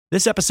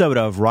This episode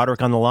of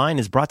Roderick on the Line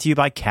is brought to you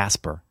by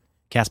Casper.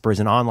 Casper is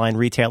an online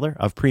retailer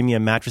of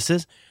premium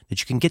mattresses that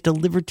you can get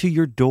delivered to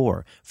your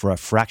door for a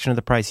fraction of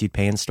the price you'd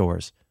pay in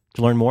stores.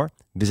 To learn more,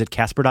 visit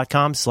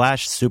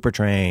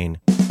casper.com/supertrain.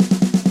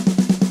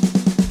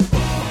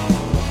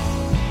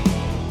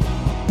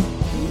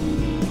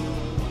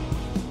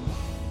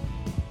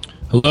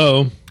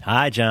 Hello.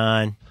 Hi,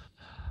 John.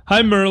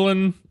 Hi,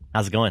 Merlin.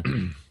 How's it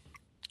going?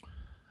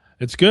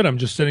 It's good. I'm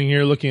just sitting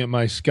here looking at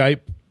my Skype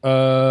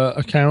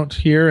account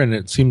here, and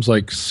it seems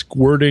like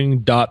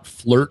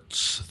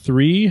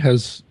squirting.flirts3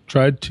 has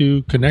tried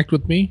to connect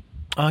with me.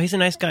 Oh, he's a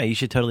nice guy. You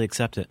should totally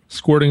accept it.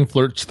 Squirting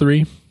Flirts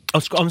 3?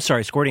 Oh, I'm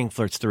sorry. Squirting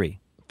Flirts 3.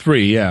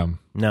 3, yeah.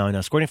 No.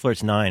 Squirting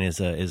Flirts 9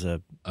 is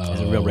a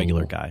real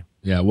regular guy.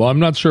 Yeah, well, I'm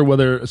not sure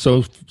whether...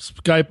 So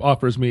Skype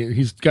offers me...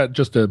 He's got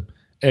just a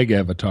egg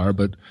avatar,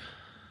 but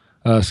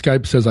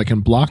Skype says I can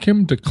block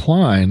him,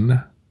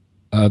 decline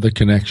the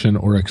connection,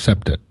 or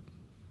accept it.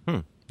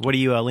 What are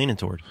you leaning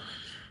toward?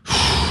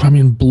 I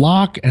mean,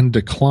 block and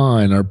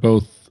decline are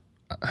both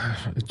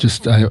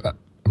just...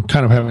 I'm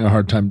kind of having a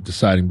hard time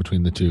deciding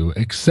between the two.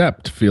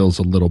 Accept feels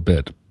a little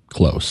bit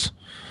close.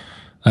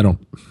 I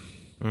don't...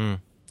 I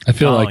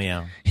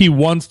feel he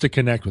wants to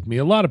connect with me.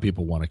 A lot of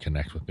people want to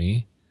connect with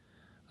me.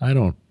 I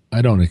don't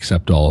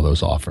accept all of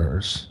those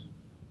offers.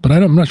 But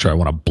I'm not sure I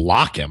want to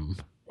block him.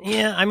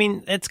 Yeah, I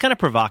mean, it's kind of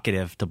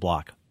provocative to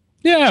block.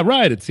 Yeah,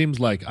 right. It seems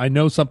like I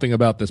know something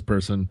about this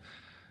person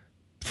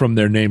from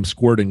their name,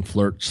 Squirting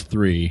Flirts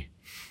 3.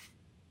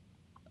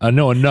 I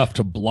know enough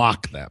to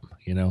block them,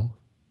 you know?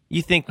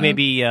 You think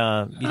maybe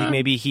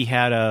he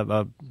had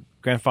a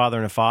grandfather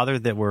and a father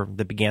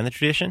that began the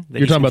tradition?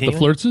 You're talking about the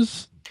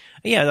Flirtses?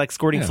 Yeah, like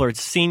Squirting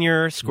Flirts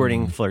Senior,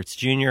 Squirting Flirts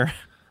Junior.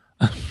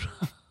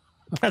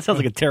 That sounds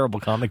like a terrible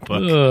comic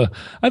book.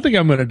 I think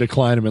I'm going to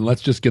decline him, and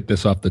let's just get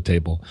this off the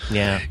table.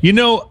 Yeah. You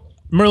know,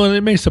 Merlin,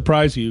 it may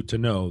surprise you to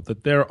know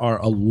that there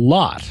are a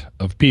lot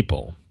of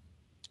people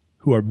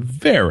who are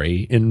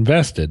very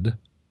invested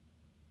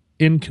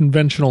in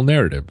conventional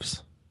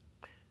narratives.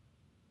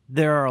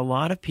 There are a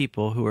lot of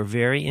people who are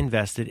very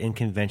invested in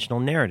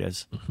conventional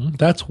narratives. Mm-hmm.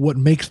 That's what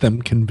makes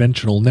them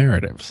conventional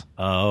narratives.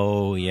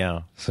 Oh,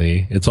 yeah.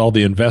 See, it's all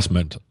the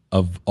investment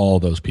of all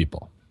those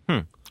people.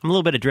 I'm a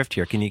little bit adrift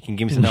here. Can you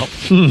give me some help?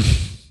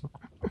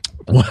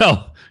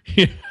 Well,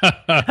 yeah.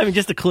 I mean,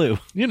 just a clue.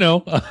 You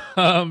know,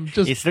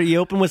 you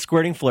open with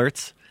Squirting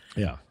Flirts.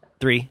 Yeah.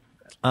 3.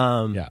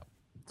 Yeah.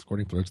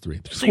 Squirting Flirts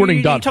 3. So Squirting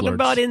you dot talking flirts.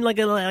 about in like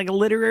a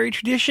literary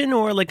tradition,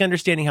 or like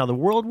understanding how the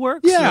world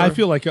works? Yeah, or? I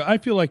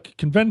feel like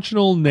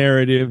conventional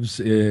narratives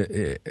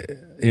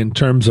in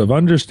terms of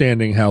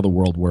understanding how the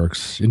world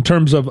works, in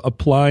terms of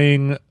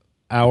applying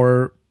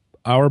our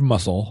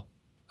muscle,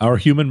 our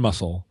human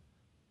muscle,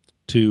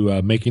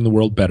 to making the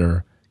world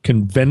better.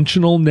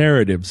 Conventional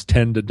narratives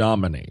tend to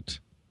dominate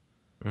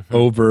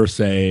over,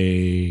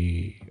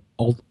 say,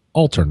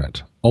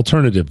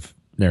 alternative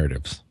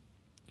narratives.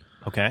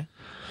 Okay.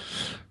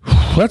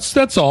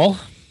 That's all.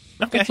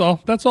 Okay.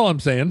 That's all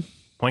I'm saying.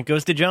 Point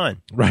goes to John.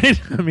 Right?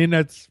 I mean,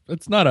 it's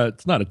not a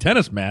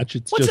tennis match.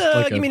 It's What's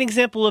just give me an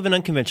example of an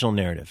unconventional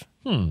narrative.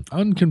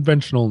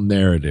 Unconventional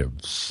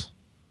narratives.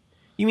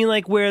 You mean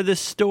like where the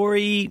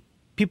story,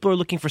 people are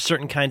looking for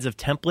certain kinds of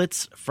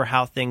templates for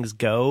how things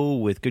go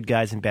with good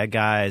guys and bad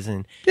guys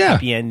and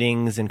happy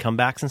endings and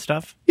comebacks and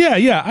stuff?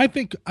 Yeah. I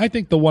think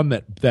the one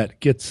that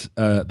gets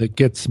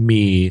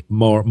me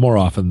more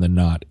often than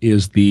not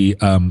is the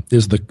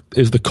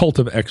cult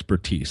of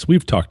expertise.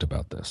 We've talked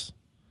about this.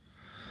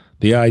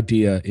 The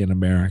idea in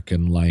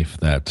American life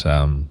that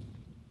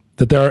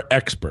there are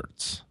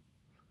experts,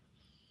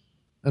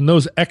 and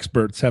those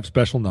experts have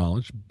special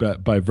knowledge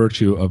by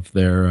virtue of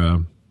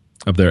their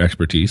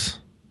expertise,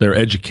 their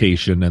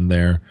education, and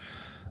their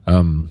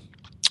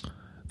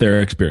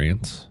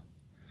experience.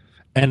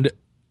 And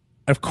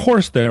of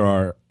course, there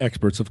are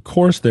experts. Of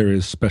course, there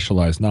is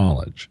specialized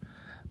knowledge,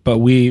 but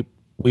we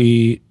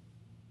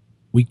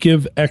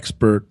give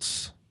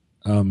experts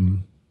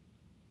the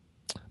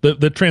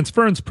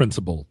transference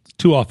principle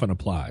too often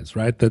applies,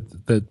 right?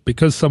 That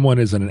because someone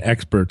is an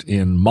expert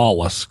in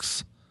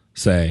mollusks,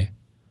 say,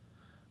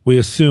 we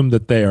assume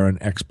that they are an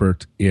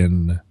expert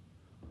in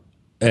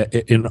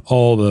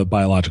all the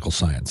biological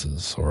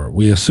sciences, or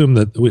we assume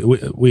that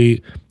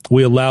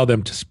we allow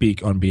them to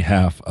speak on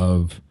behalf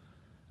of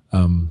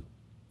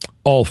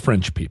all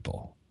French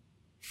people,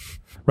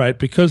 right?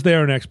 Because they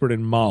are an expert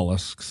in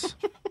mollusks,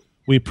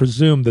 we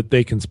presume that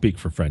they can speak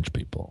for French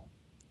people.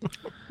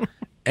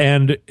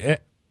 And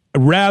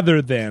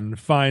rather than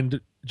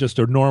find just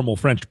a normal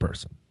French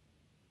person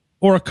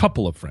or a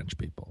couple of French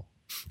people.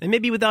 And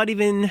maybe without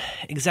even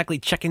exactly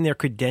checking their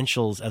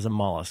credentials as a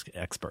mollusk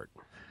expert.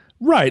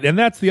 Right, and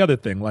that's the other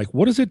thing. Like,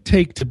 what does it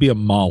take to be a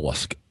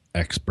mollusk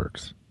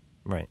expert?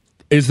 Right.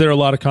 Is there a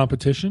lot of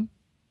competition?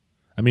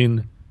 I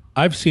mean,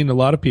 I've seen a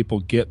lot of people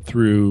get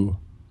through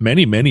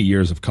many, many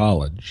years of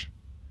college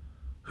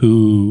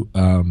who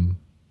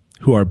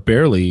are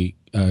barely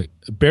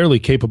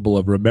capable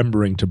of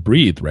remembering to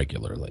breathe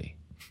regularly.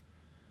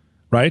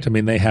 Right? I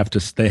mean, they have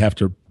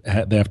to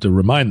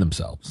remind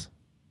themselves.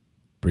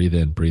 breathe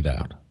in, breathe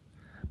out.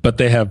 But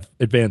they have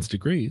advanced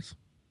degrees.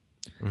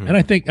 Mm-hmm. And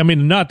I think, I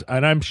mean, not,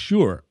 and I'm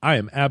sure, I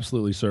am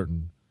absolutely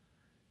certain,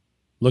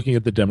 looking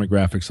at the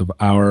demographics of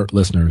our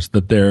listeners,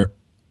 that there,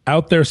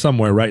 out there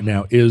somewhere right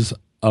now, is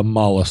a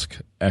mollusk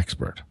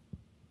expert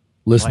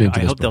listening to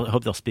this. I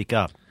hope they'll speak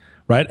up.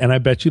 Right, and I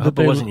bet you I that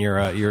hope it wasn't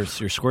your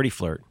squirty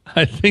flirt.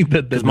 I think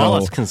that because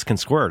mollusks can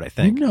squirt. I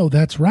think. No,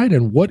 that's right.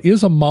 And what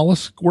is a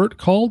mollusk squirt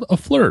called? A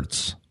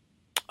flirts.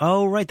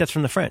 Oh, right. That's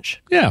from the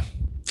French. Yeah.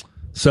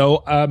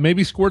 So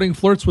maybe squirting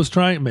flirts was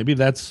trying. Maybe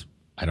that's,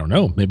 I don't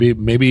know. Maybe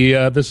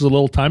this is a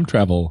little time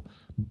travel,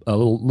 a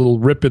little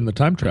rip in the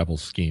time travel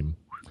scheme,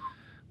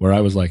 where I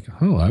was like,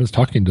 oh, I was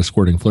talking to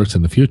squirting flirts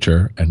in the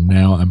future, and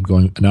now I'm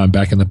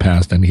back in the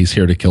past, and he's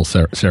here to kill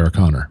Sarah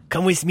Connor.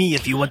 Come with me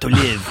if you want to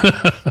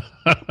live.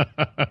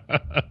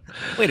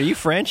 Wait, are you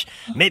French?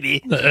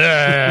 Maybe.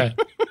 No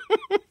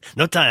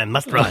time,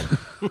 must run.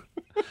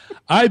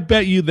 I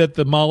bet you that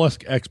the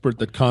mollusk expert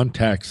that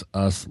contacts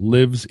us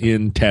lives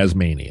in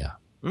Tasmania.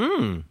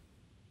 I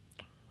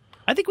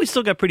think we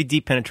still got pretty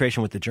deep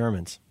penetration with the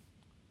Germans.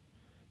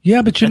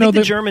 Yeah, but I think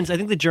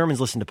the Germans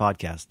listen to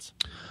podcasts.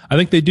 I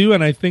think they do,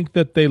 and I think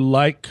that they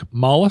like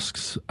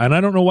mollusks, and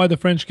I don't know why the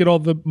French get all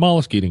the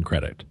mollusk eating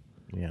credit.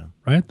 Yeah.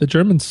 Right? The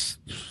Germans,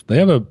 they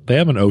have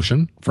an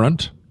ocean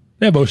front.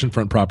 They have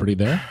oceanfront property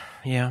there.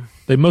 Yeah.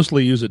 They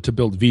mostly use it to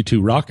build V2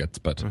 rockets,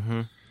 but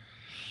mm-hmm.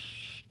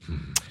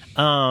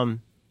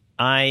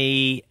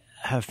 I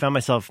have found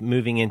myself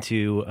moving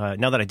into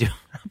now that I do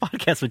a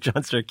podcast with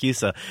John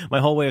Siracusa, my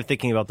whole way of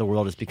thinking about the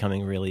world is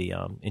becoming really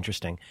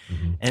interesting.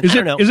 Mm-hmm. And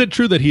is it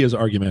true that he is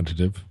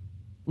argumentative?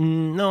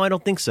 No, I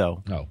don't think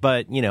so. Oh.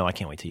 But I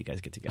can't wait till you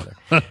guys get together.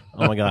 Oh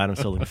my God, I'm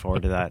so looking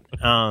forward to that.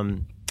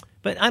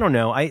 But I don't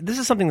know. This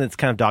is something that's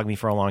kind of dogged me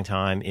for a long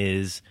time.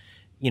 Is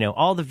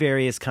all the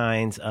various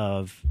kinds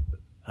of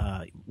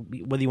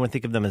whether you want to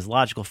think of them as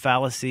logical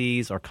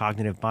fallacies or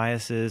cognitive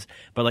biases,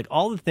 but like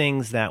all the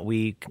things that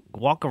we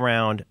walk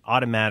around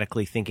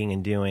automatically thinking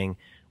and doing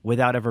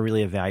without ever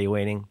really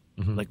evaluating,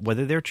 like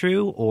whether they're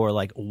true or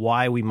like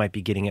why we might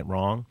be getting it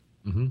wrong.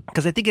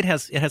 Because I think it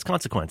has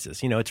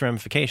consequences, its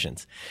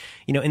ramifications.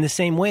 In the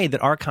same way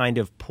that our kind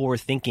of poor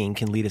thinking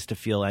can lead us to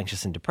feel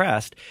anxious and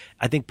depressed,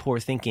 I think poor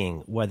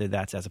thinking, whether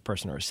that's as a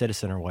person or a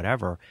citizen or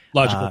whatever.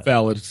 Logical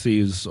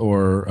fallacies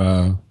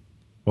or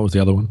what was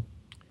the other one?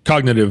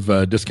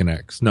 Cognitive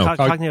disconnects. No,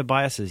 cognitive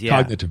biases, yeah.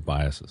 Cognitive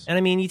biases. And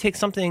I mean, you take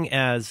something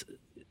as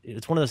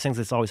it's one of those things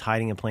that's always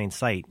hiding in plain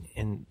sight,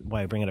 and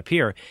why I bring it up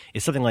here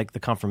is something like the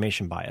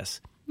confirmation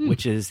bias,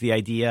 which is the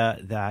idea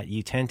that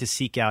you tend to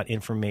seek out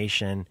and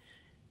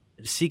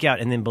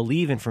then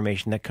believe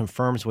information that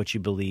confirms what you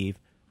believe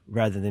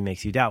rather than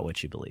makes you doubt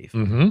what you believe,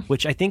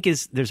 which I think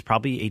there's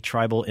probably a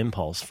tribal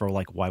impulse for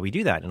like why we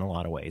do that in a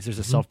lot of ways. There's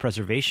a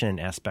self-preservation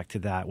aspect to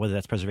that, whether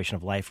that's preservation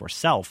of life or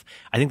self.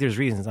 I think there's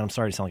reasons, and I'm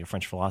sorry to sound like a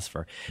French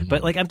philosopher,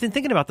 but like I've been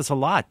thinking about this a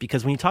lot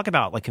because when you talk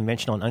about like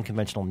conventional and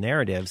unconventional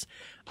narratives,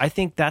 I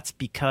think that's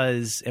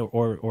because,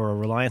 or a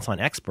reliance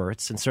on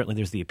experts, and certainly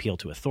there's the appeal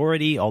to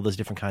authority, all those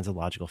different kinds of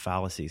logical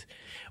fallacies,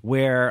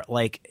 where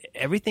like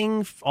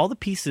everything, all the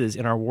pieces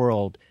in our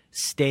world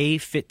stay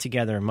fit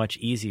together much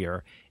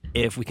easier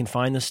if we can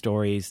find the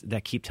stories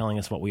that keep telling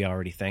us what we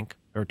already think,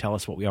 or tell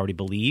us what we already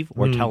believe,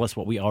 or tell us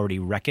what we already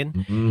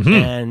reckon.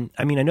 And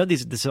I mean, I know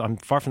I'm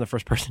far from the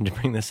first person to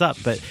bring this up,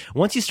 but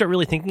once you start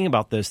really thinking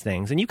about those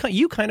things, and you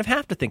kind of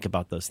have to think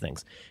about those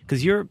things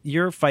because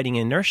you're fighting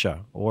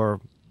inertia or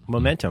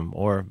momentum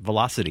or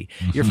velocity.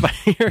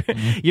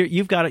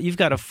 You've got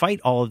to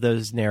fight all of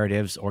those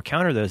narratives or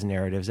counter those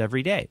narratives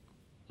every day.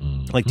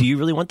 Like, do you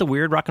really want the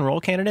weird rock and roll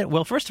candidate?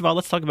 Well, first of all,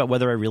 let's talk about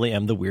whether I really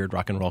am the weird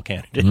rock and roll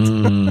candidate.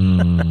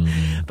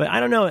 But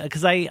I don't know,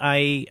 because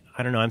I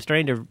don't know. I'm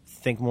starting to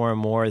think more and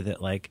more that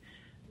like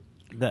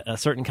that a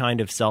certain kind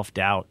of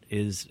self-doubt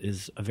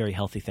is a very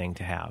healthy thing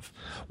to have.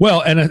 Well,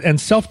 and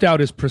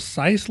self-doubt is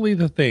precisely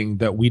the thing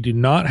that we do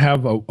not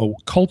have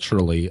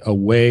culturally a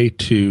way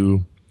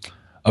to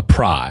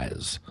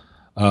apprise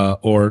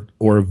or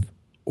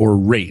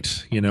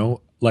rate.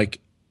 Like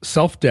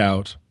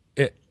self-doubt.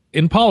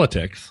 In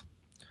politics,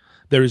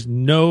 there is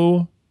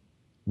no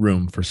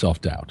room for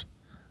self-doubt.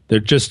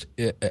 They're just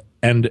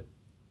and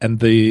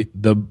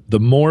the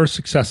more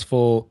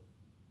successful,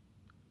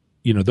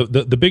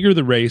 the bigger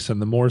the race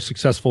and the more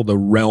successful the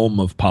realm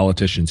of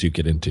politicians you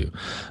get into,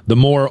 the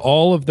more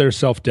all of their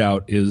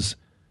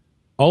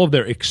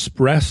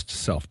expressed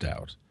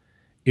self-doubt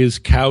is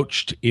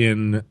couched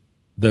in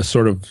the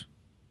sort of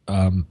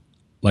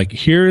like,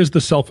 here is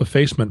the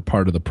self-effacement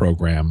part of the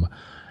program,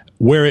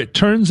 where it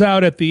turns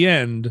out at the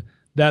end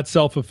that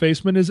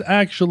self-effacement is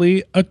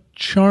actually a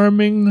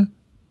charming,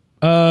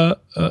 a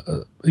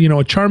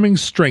charming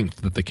strength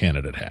that the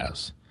candidate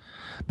has.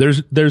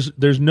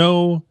 There's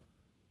no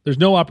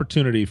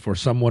opportunity for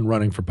someone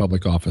running for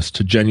public office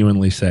to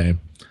genuinely say,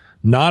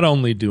 not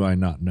only do I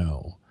not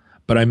know,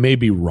 but I may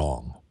be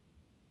wrong.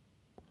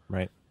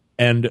 Right.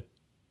 And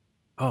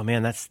oh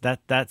man,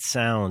 that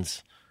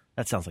sounds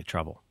That sounds like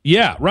trouble.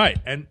 Yeah, right.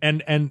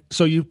 And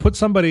so you put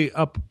somebody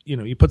up,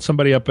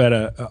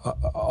 at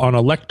on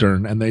a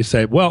lectern, and they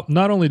say, well,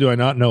 not only do I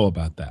not know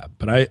about that,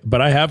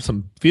 but I have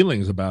some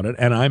feelings about it,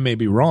 and I may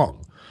be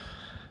wrong.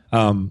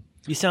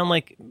 You sound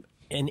like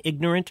an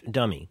ignorant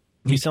dummy.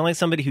 You sound like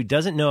somebody who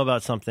doesn't know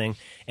about something,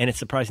 and it's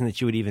surprising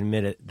that you would even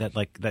admit it.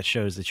 That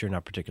shows that you're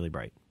not particularly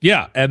bright.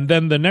 Yeah, and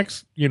then the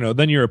next,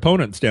 then your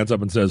opponent stands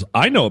up and says,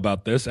 I know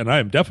about this, and I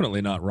am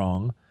definitely not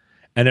wrong,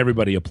 and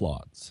everybody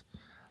applauds.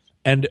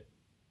 And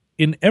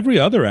in every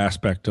other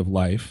aspect of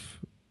life,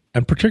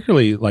 and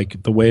particularly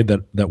like the way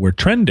that we're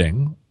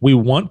trending, we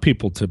want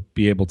people to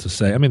be able to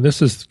say, I mean,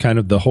 this is kind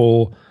of the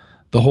whole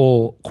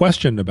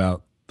question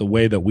about the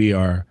way that we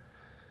are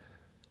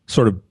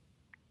sort of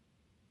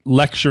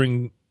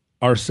lecturing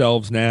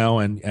ourselves now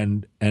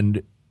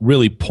and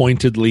really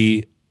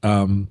pointedly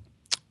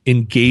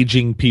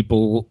engaging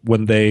people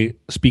when they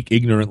speak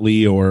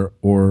ignorantly or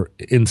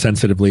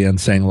insensitively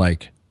and saying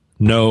like,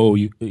 no,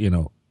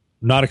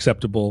 not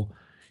acceptable.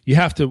 You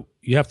have to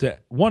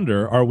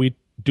wonder,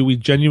 do we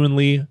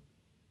genuinely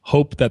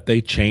hope that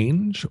they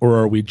change, or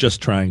are we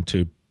just trying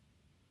to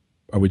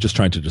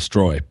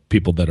destroy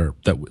people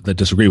that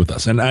disagree with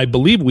us? And I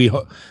believe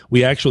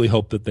we actually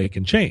hope that they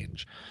can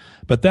change.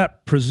 But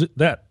that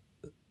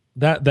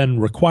then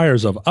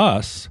requires of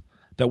us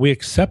that we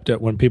accept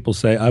it when people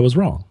say I was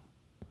wrong.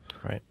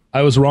 Right.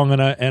 I was wrong,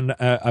 and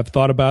I've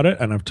thought about it,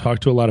 and I've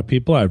talked to a lot of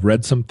people. I've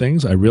read some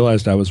things. I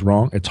realized I was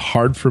wrong. It's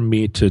hard for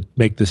me to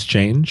make this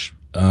change,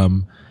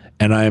 and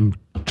I am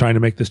trying to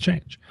make this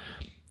change.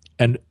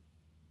 And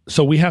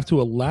so we have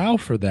to allow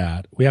for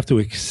that. We have to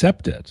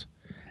accept it.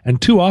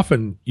 And too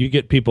often you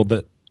get people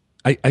that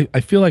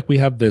I feel like we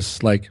have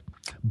this like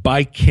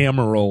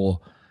bicameral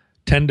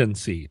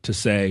tendency to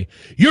say,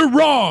 you're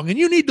wrong and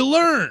you need to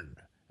learn.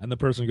 And the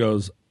person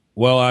goes,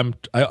 well,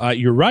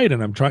 you're right,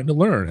 and I'm trying to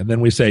learn. And then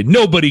we say,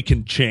 nobody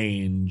can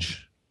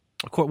change.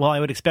 Of course, well, I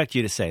would expect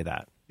you to say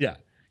that. Yeah,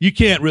 you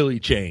can't really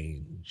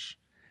change.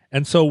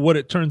 And so what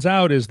it turns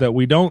out is that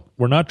we're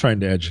not trying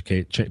to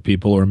educate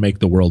people or make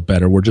the world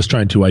better. We're just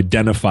trying to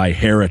identify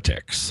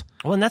heretics.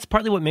 Well, and that's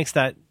partly what makes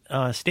that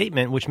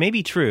statement, which may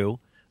be true,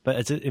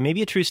 but it may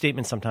be a true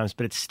statement sometimes,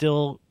 but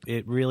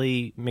it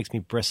really makes me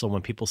bristle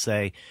when people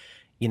say,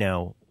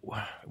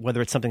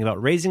 whether it's something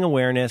about raising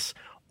awareness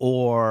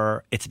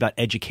or it's about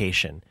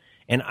education.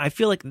 And I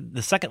feel like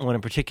the second one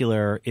in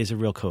particular is a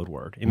real code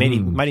word. It might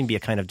even be a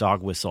kind of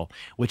dog whistle,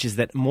 which is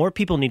that more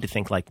people need to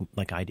think like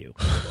I do,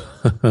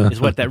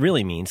 is what that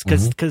really means.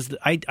 Because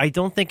I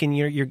don't think, and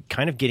you're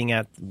kind of getting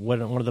at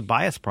one of the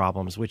bias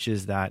problems, which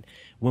is that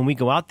when we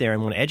go out there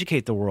and want to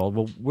educate the world,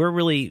 well, we're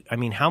really,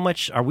 how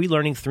much are we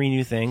learning 3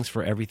 new things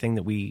for everything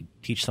that we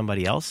teach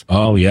somebody else?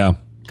 Oh, yeah.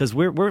 Because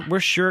we're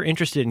sure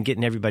interested in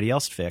getting everybody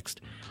else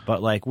fixed,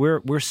 but like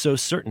we're so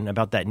certain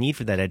about that need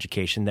for that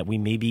education that we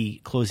may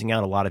be closing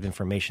out a lot of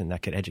information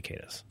that could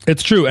educate us.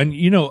 It's true, and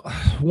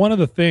one of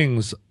the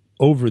things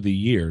over the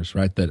years,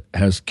 right, that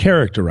has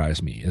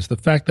characterized me is the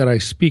fact that I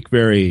speak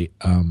very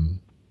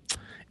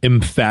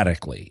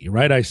emphatically,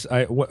 right?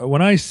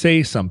 When I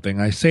say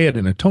something, I say it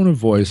in a tone of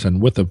voice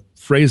and with a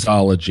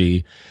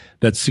phraseology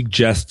that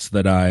suggests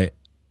that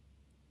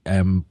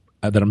I'm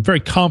very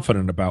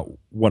confident about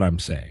what I'm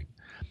saying.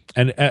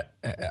 And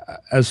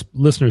as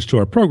listeners to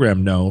our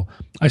program know,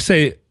 I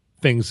say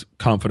things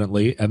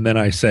confidently, and then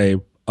I say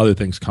other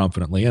things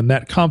confidently, and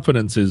that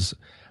confidence is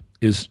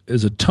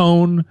a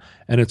tone,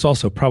 and it's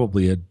also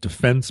probably a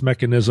defense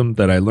mechanism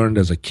that I learned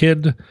as a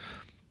kid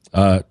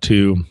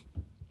to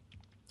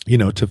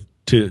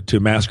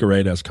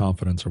masquerade as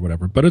confidence or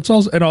whatever. But it's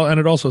also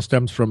it also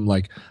stems from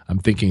like I'm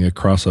thinking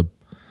across a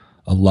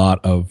lot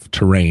of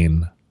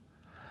terrain.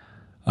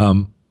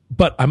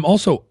 But I'm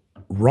also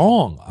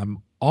wrong.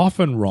 I'm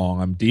often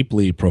wrong. I'm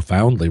deeply,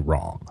 profoundly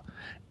wrong,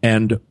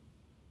 and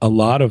a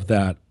lot of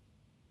that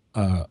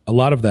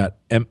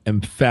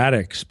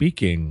emphatic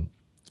speaking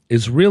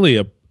is really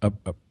a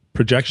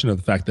projection of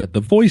the fact that the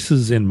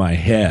voices in my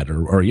head,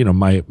 or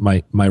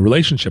my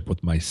relationship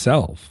with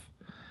myself,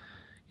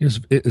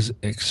 is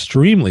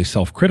extremely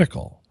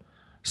self-critical.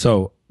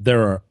 So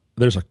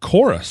there's a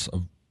chorus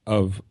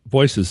of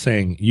voices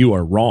saying you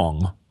are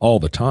wrong all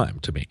the time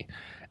to me.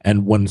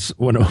 And when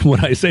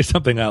I say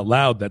something out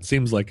loud that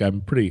seems like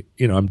I'm pretty,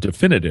 I'm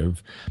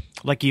definitive.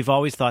 Like you've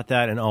always thought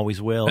that and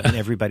always will, and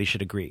everybody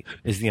should agree,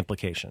 is the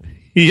implication.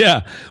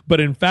 Yeah. But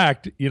in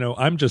fact,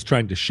 I'm just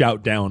trying to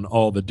shout down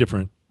all the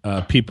different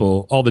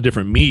people, all the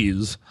different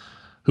me's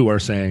who are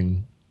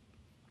saying,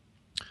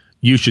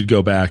 you should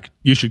go back,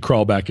 you should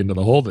crawl back into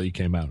the hole that you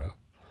came out of.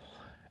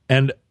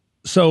 And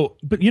so,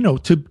 but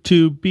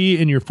to be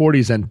in your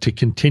 40s and to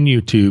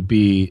continue to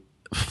be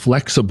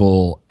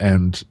flexible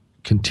and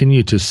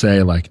continue to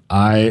say like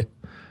I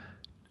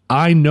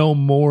know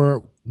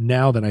more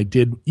now than I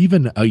did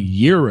even a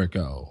year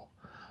ago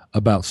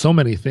about so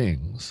many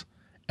things,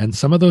 and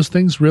some of those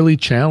things really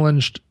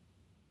challenged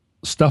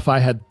stuff I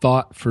had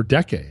thought for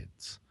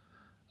decades.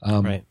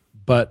 Right.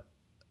 But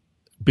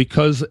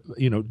because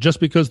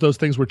those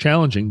things were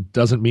challenging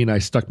doesn't mean I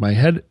stuck my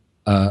head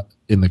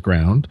in the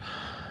ground.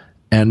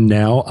 And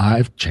now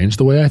I've changed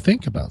the way I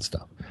think about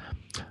stuff.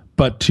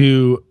 But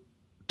to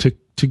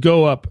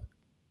go up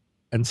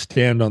and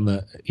stand on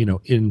the,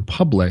 in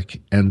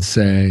public and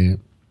say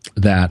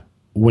that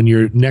when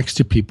you're next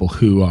to people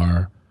who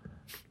are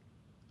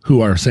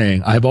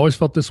saying, I've always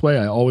felt this way,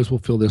 I always will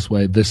feel this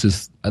way, this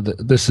is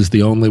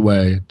the only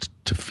way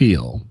to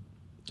feel,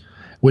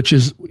 which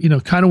is,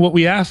 kind of what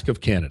we ask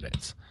of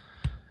candidates.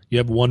 You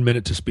have 1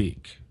 minute to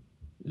speak.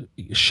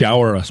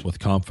 Shower us with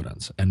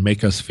confidence and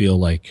make us feel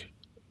like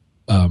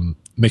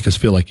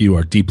you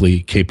are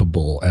deeply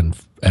capable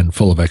and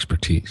full of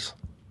expertise.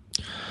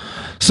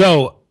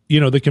 So,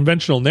 the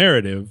conventional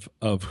narrative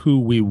of who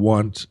we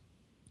want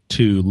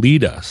to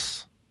lead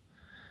us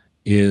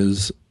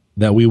is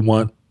that we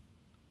want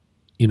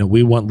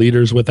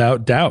leaders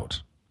without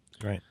doubt.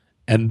 Right.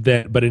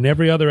 But in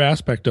every other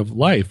aspect of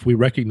life, we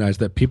recognize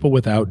that people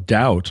without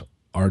doubt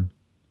are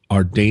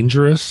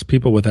dangerous.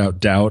 People without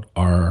doubt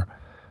are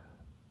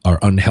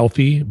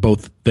unhealthy.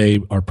 Both they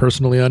are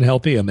personally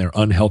unhealthy and they're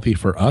unhealthy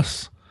for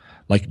us.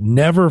 Like,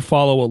 never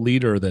follow a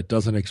leader that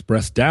doesn't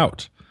express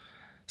doubt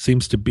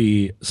seems to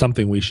be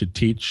something we should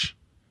teach.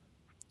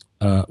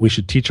 We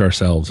should teach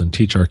ourselves and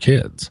teach our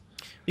kids.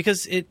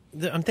 Because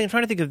I'm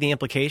trying to think of the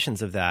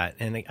implications of that,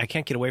 and I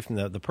can't get away from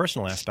the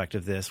personal aspect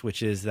of this,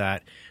 which is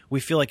that we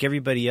feel like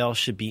everybody else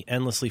should be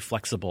endlessly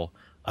flexible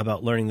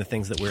about learning the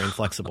things that we're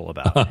inflexible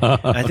about.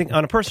 I think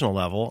on a personal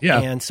level.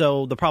 Yeah. And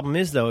so the problem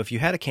is, though, if you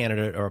had a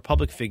candidate or a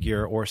public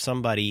figure or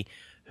somebody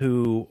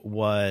who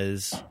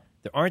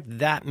there aren't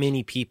that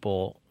many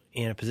people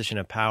in a position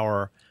of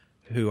power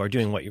who are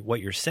doing what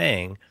you're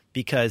saying,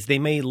 because they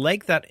may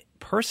like that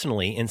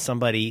personally in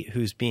somebody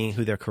who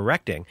they're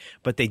correcting,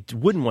 but they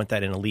wouldn't want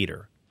that in a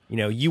leader.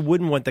 You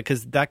wouldn't want that,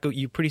 because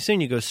you pretty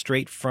soon you go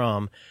straight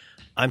from,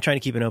 I'm trying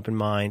to keep an open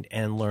mind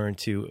and learn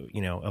to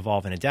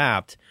evolve and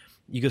adapt.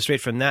 You go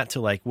straight from that to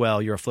like,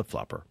 well, you're a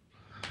flip-flopper.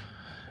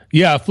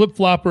 Yeah, a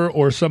flip-flopper,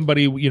 or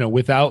somebody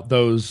without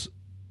those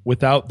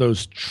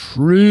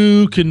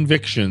true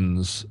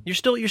convictions. You're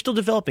still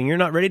developing. You're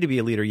not ready to be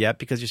a leader yet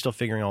because you're still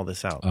figuring all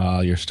this out.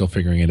 You're still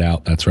figuring it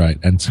out. That's right.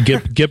 And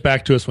get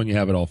back to us when you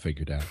have it all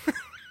figured out.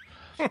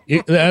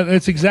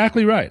 It's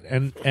exactly right.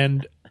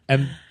 And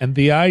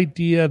the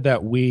idea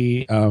that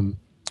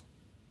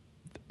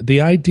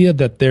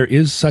there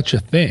is such a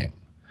thing,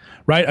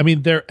 right? I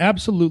mean, there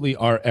absolutely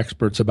are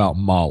experts about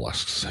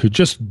mollusks who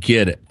just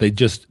get it. They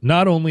just,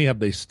 not only have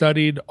they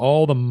studied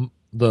all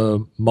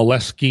the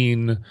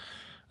molluscine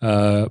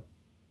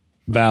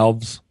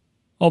valves,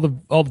 all the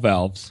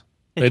valves.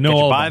 They know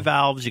all your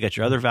bivalves. You got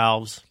your other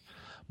valves,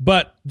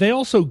 but they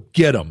also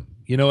get them.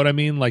 You know what I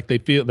mean? Like, they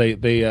feel they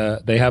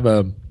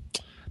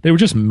were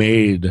just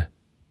made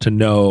to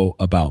know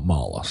about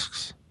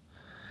mollusks,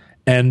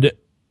 and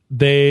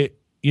they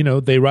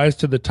rise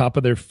to the top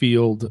of their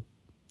field,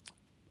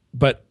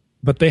 but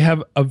they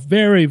have a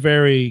very,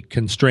 very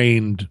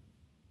constrained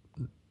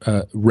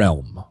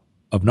realm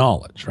of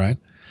knowledge, right?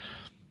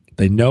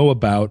 They know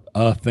about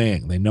a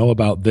thing. They know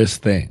about this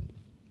thing.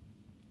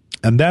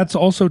 And that's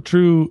also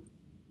true.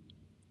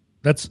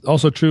 That's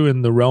also true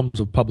in the realms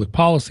of public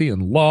policy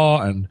and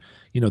law. And,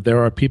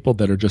 there are people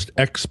that are just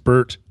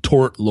expert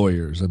tort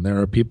lawyers, and there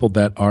are people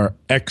that are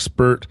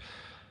expert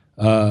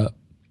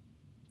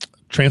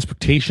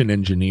transportation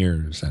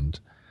engineers.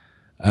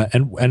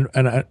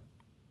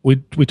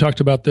 We talked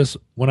about this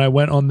when I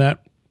went on that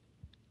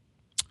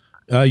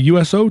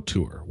USO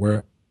tour,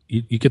 where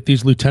you get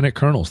these lieutenant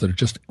colonels that are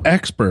just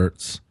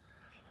experts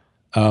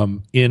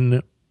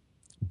in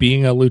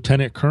being a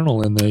lieutenant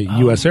colonel in the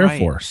U.S. Air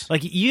Force.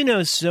 Like,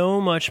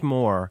 so much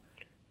more.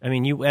 I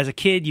mean, you as a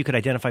kid, you could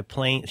identify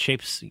planes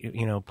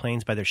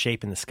by their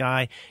shape in the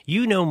sky.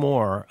 You know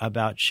more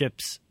about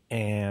ships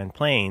and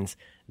planes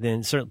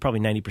than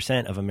probably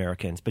 90% of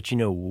Americans, but you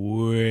know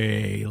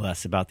way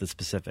less about the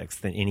specifics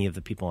than any of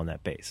the people on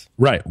that base.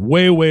 Right.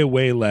 Way, way,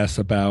 way less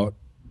about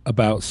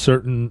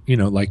certain,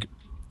 like,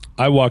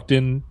 I walked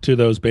into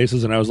those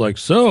bases and I was like,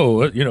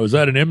 so, is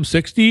that an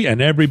M60?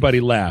 And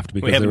everybody laughed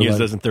because we haven't used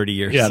those in 30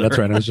 years. Yeah, that's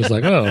right. And I was just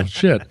like, oh,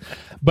 shit.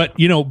 But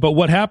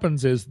what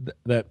happens is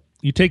that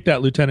you take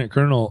that lieutenant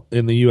colonel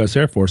in the U.S.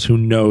 Air Force who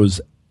knows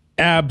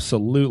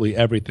absolutely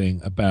everything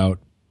about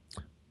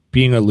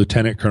being a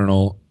lieutenant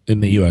colonel in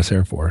the U.S.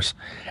 Air Force,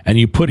 and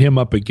you put him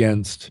up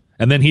against,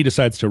 and then he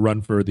decides to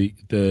run for the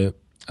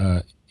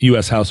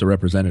U.S. House of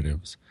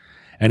Representatives,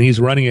 and he's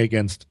running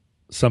against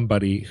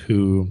somebody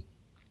who,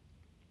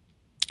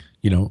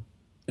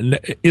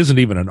 isn't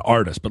even an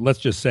artist, but let's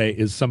just say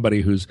is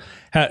somebody who's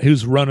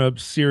run a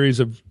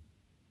series of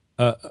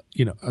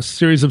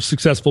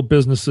successful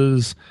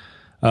businesses,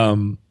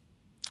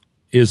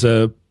 is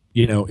a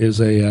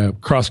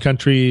cross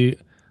country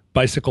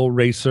bicycle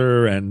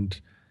racer,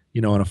 and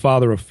a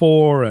father of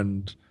four,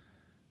 and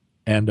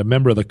a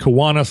member of the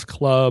Kiwanis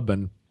Club,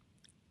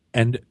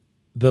 and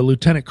the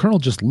lieutenant colonel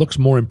just looks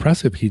more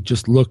impressive. He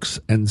just looks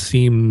and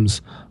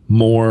seems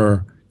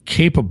more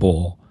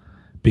capable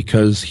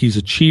because he's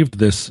achieved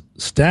this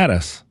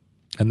status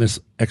and this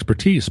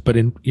expertise. But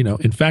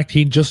in fact,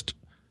 he just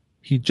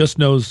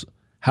knows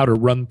how to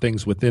run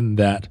things within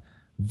that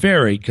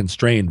very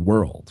constrained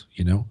world,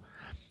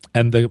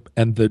 and the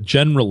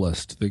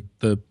generalist,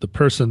 the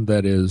person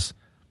that is,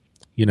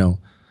 the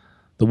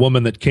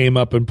woman that came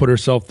up and put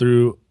herself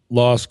through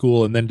law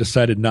school and then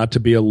decided not to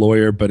be a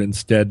lawyer, but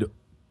instead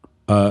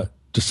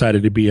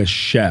decided to be a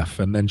chef.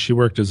 And then she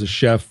worked as a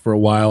chef for a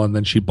while, and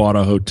then she bought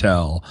a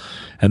hotel.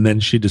 And then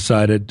she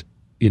decided,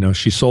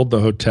 she sold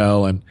the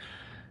hotel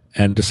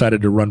and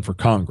decided to run for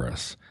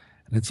Congress.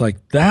 And it's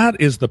like,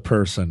 that is the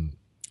person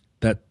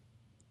that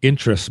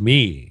interests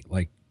me.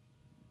 Like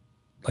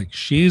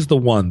she's the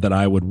one that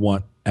I would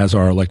want as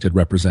our elected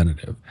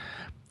representative,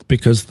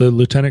 because the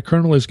lieutenant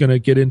colonel is going to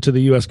get into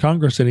the U.S.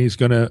 Congress, and he's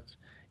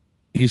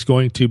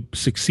going to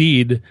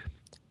succeed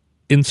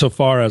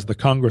insofar as the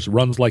Congress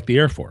runs like the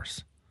Air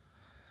Force,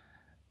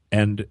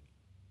 and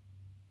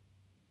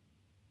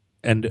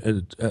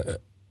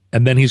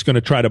then he's going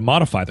to try to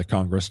modify the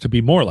Congress to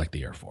be more like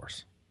the Air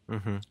Force.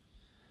 Mm-hmm.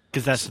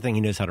 Because that's the thing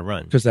he knows how to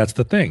run. Because that's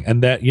the thing,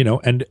 and that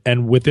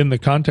and within the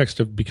context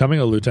of becoming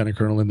a lieutenant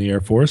colonel in the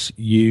Air Force,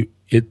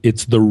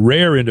 it's the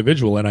rare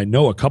individual, and I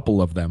know a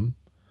couple of them,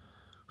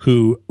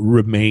 who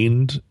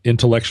remained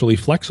intellectually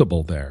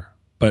flexible there.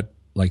 But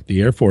like the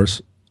Air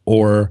Force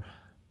or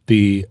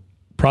the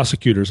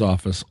prosecutor's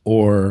office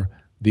or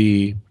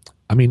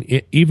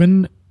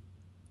even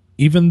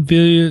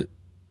the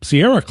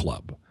Sierra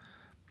Club,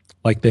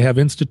 like they have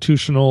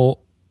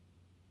institutional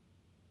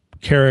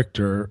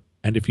character.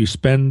 And if you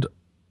spend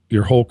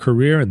your whole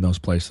career in those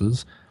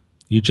places,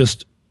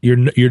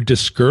 you're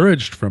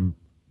discouraged from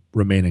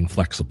remaining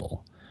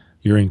flexible.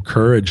 You're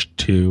encouraged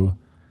to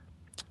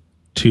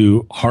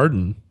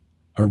harden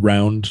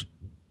around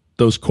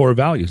those core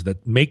values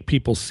that make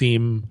people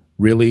seem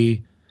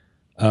really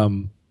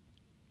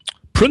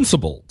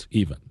principled,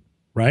 even,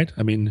 right?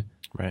 I mean,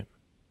 right.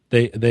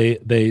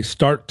 They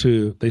start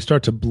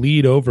to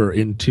bleed over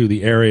into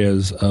the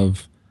areas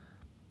of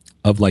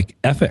like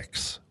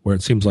ethics, where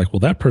it seems like,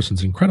 well, that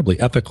person's incredibly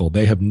ethical.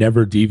 They have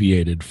never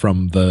deviated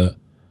from the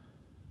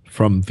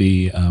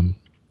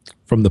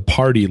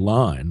party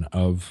line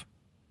of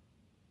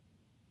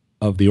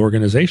the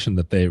organization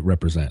that they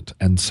represent,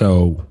 and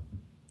so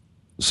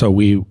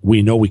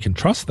we know we can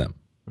trust them.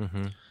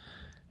 Mm-hmm.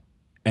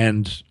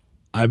 And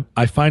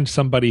I find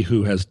somebody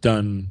who has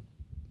done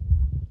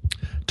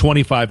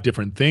 25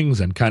 different things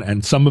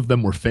and some of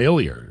them were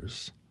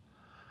failures.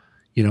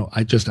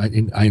 I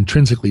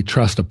intrinsically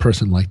trust a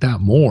person like that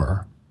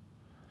more,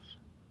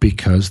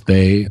 because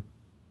they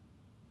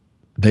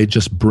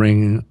just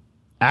bring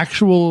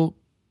actual,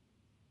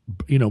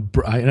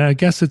 and I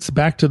guess it's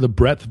back to the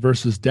breadth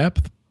versus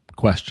depth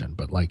question,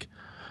 but like,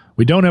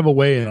 we don't have a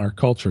way in our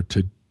culture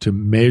to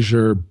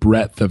measure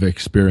breadth of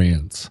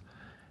experience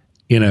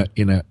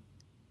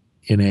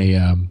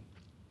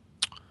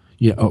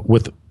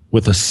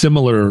with a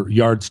similar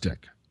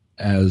yardstick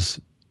as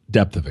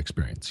depth of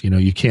experience.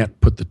 You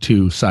can't put the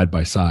two side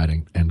by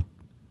side and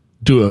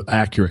do an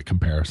accurate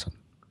comparison.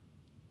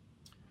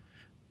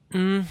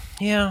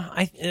 Yeah,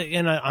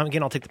 again,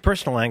 I'll take the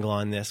personal angle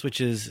on this,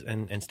 which is,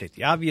 and state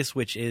the obvious,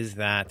 which is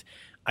that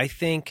I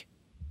think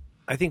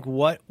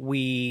what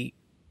we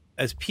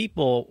as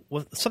people,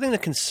 something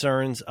that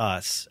concerns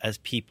us as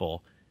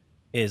people,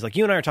 is like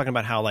you and I are talking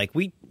about how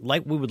we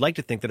would like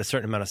to think that a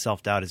certain amount of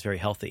self-doubt is very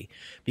healthy,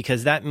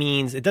 because that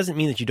means, it doesn't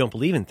mean that you don't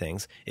believe in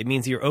things. It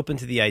means you're open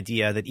to the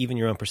idea that even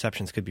your own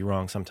perceptions could be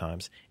wrong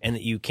sometimes, and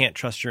that you can't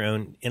trust your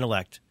own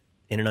intellect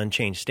in an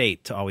unchanged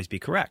state to always be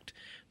correct.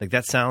 Like,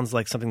 that sounds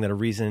like something that a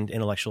reasoned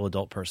intellectual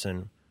adult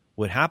person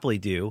would happily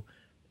do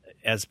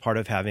as part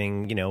of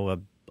having,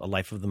 a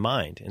life of the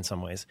mind in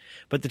some ways.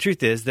 But the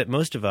truth is that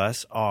most of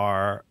us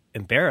are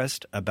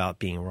embarrassed about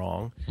being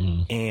wrong,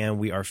 and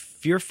we are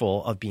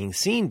fearful of being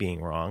seen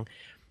being wrong.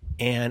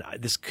 And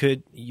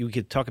you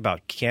could talk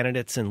about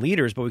candidates and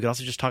leaders, but we could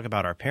also just talk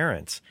about our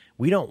parents.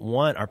 We don't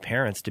want our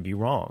parents to be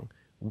wrong,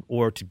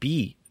 or to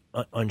be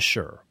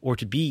unsure, or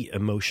to be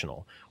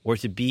emotional, or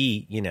to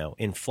be,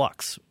 in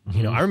flux.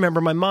 I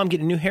remember my mom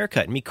getting a new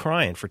haircut and me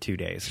crying for 2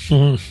 days,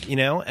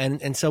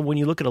 and so when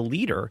you look at a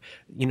leader,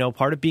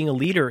 part of being a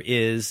leader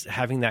is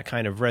having that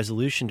kind of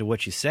resolution to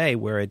what you say,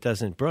 where it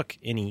doesn't brook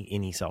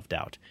any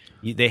self-doubt.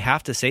 They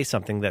have to say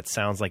something that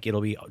sounds like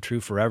it'll be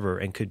true forever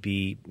and could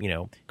be,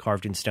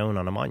 carved in stone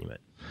on a monument.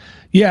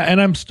 Yeah,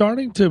 and I'm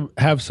starting to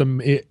have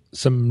some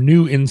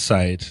new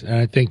insight, and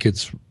I think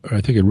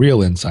a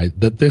real insight,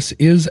 that this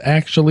is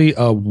actually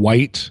a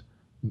white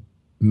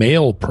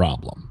male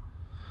problem.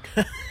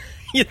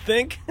 You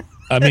think?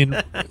 I mean,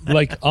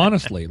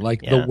 honestly,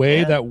 the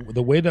way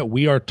that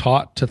we are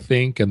taught to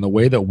think and the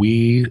way that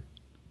we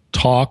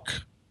talk,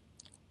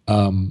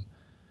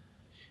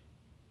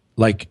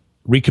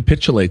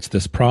 recapitulates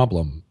this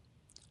problem,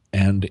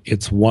 and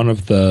it's one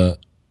of the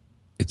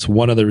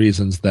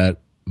reasons that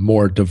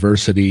more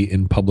diversity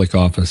in public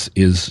office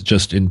is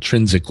just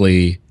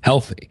intrinsically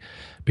healthy,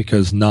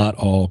 because not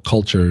all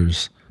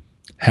cultures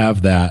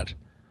have that,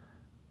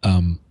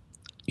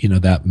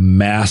 that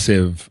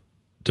massive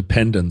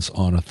dependence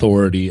on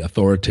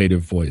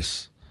authoritative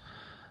voice.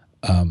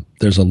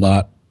 There's a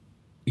lot,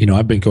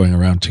 I've been going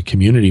around to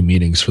community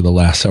meetings for the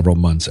last several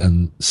months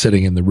and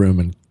sitting in the room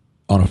and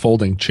on a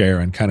folding chair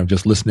and kind of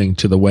just listening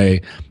to the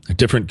way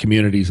different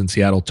communities in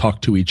Seattle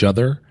talk to each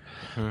other.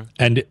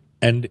 And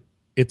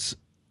it's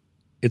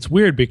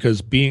weird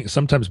because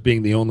sometimes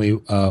being the only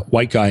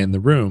white guy in the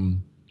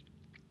room,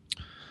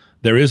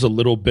 there is a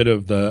little bit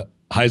of the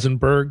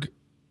Heisenberg.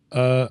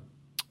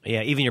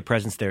 Even your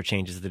presence there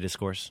changes the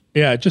discourse.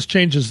 Yeah, it just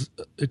changes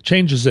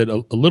it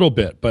a little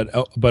bit, but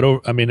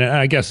I mean,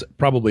 I guess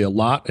probably a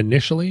lot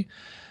initially,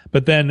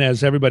 but then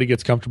as everybody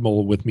gets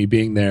comfortable with me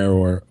being there,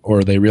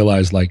 or they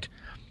realize like,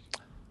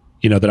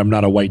 that I'm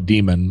not a white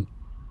demon,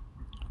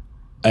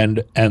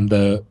 and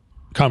the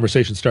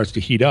conversation starts to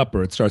heat up,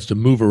 or it starts to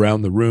move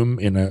around the room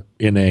in an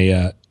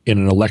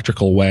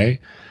electrical way.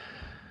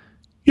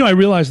 I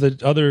realize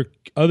that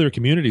other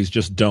communities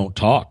just don't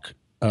talk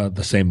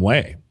the same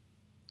way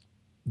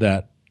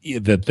that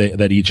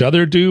each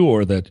other do,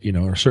 or that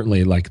or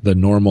certainly like the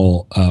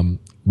normal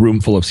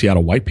room full of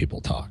Seattle white people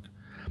talk.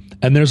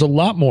 And there's a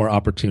lot more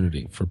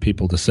opportunity for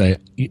people to say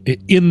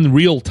in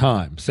real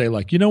time, say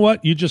like, you know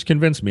what, you just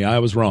convinced me I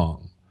was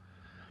wrong.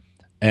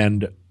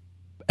 And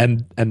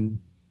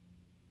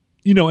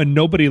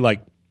nobody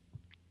like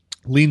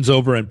leans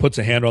over and puts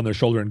a hand on their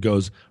shoulder and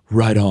goes,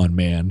 right on,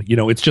 man.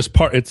 It's just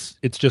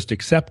it's just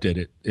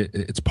accepted.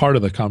 It's part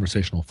of the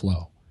conversational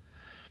flow.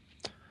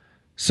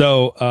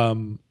 So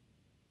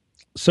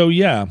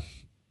yeah,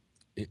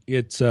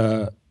 it's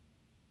I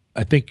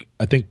think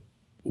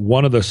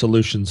one of the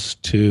solutions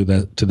to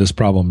this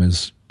problem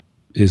is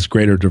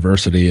greater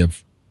diversity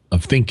of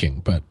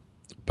thinking, but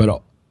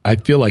I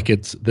feel like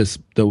it's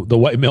the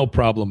white male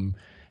problem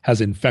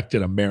has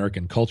infected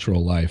American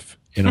cultural life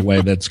in a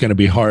way that's going to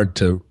be hard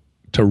to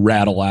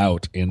rattle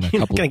out in a couple. You're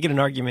not going to get an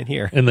argument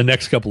here in the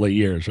next couple of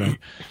years, right?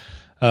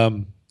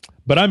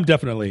 But I'm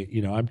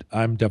definitely,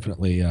 I'm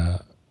definitely.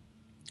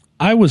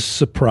 I was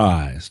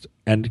surprised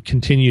and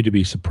continue to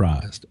be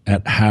surprised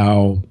at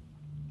how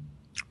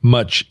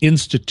much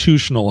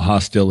institutional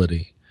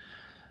hostility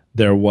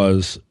there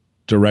was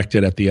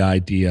directed at the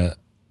idea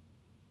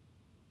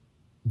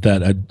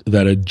that a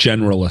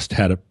generalist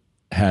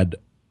had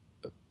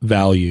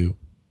value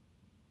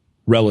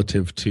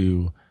relative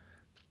to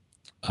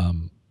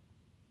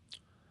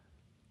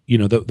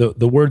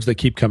the words that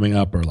keep coming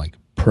up are like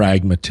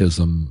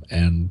pragmatism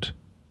and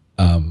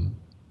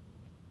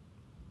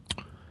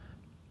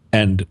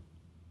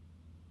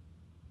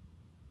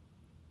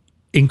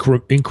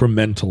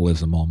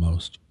incrementalism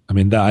almost. I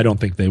mean, I don't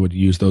think they would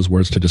use those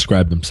words to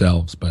describe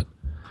themselves, but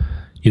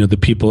the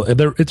people,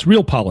 it's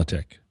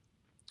realpolitik.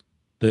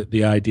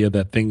 The idea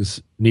that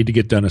things need to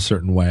get done a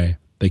certain way.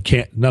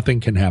 Nothing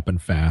can happen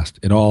fast.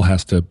 It all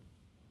has to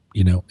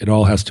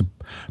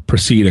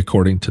proceed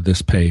according to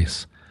this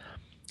pace,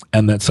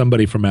 and that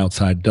somebody from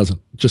outside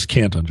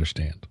can't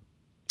understand,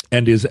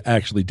 and is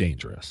actually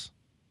dangerous.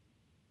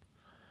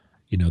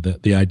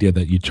 The idea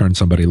that you turn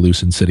somebody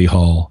loose in City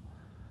Hall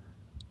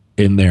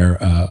in their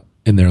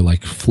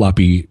like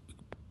floppy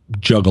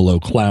juggalo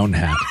clown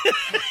hat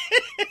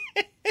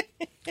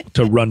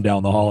to run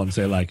down the hall and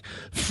say like,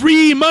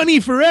 free money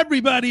for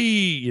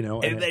everybody,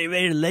 Everybody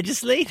ready to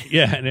legislate?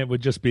 Yeah, and it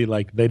would just be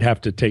like they'd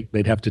have to take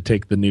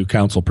the new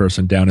council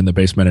person down in the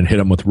basement and hit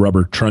them with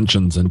rubber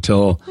truncheons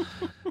until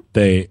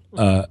they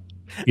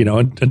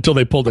until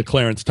they pulled a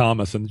Clarence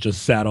Thomas and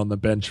just sat on the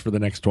bench for the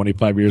next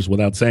 25 years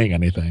without saying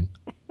anything.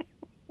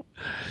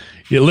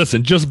 Yeah,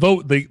 listen, just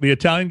vote. The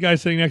Italian guy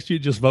sitting next to you,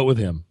 just vote with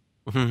him.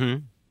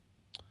 Mm-hmm.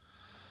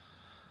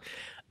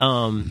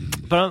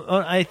 But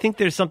I think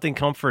there's something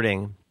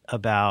comforting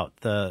about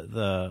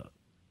the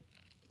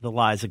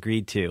lies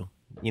agreed to,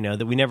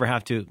 that we never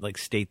have to like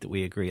state that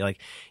we agree. Like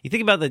you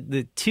think about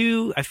the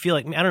two, I feel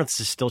like, I don't know if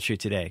this is still true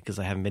today because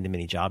I haven't been to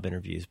many job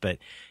interviews, but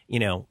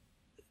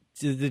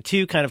the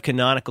two kind of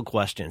canonical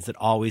questions that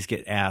always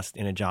get asked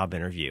in a job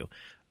interview.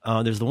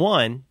 There's the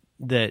one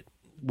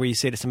where you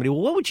say to somebody,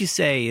 well, what would you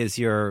say is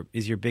your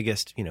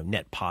biggest,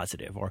 net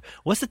positive, or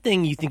what's the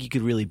thing you think you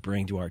could really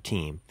bring to our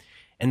team?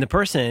 And the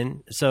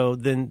person, so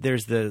then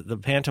there's the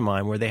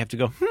pantomime where they have to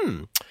go,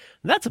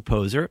 that's a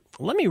poser.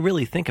 Let me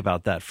really think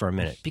about that for a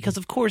minute. Because,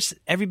 of course,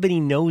 everybody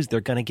knows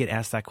they're going to get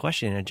asked that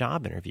question in a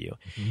job interview.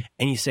 Mm-hmm.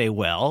 And you say,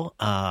 well,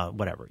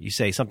 whatever. You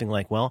say something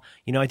like, well,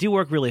 I do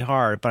work really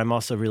hard, but I'm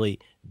also really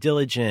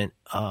diligent,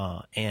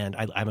 and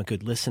I'm a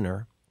good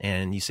listener.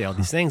 And you say all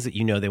these things that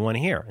they want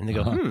to hear. And they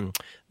go,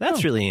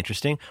 that's really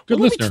interesting. Good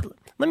listener.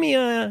 Let me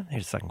here's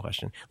the second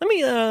question.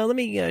 Let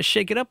me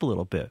shake it up a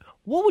little bit.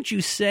 What would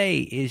you say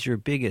is your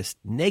biggest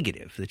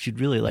negative that you'd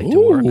really like to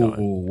work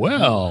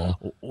on?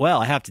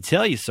 Well, I have to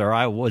tell you, sir,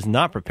 I was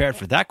not prepared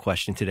for that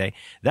question today.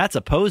 That's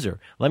a poser.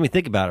 Let me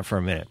think about it for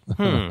a minute.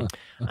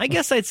 I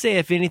guess I'd say,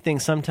 if anything,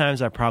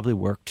 sometimes I probably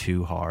work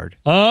too hard.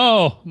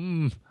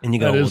 And you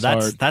go,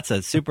 that's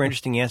a super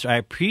interesting answer. I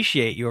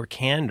appreciate your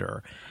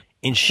candor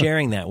in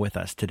sharing that with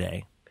us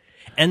today.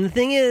 And the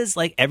thing is,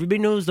 like, everybody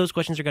knows those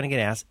questions are going to get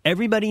asked.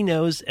 Everybody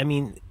knows,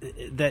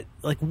 that,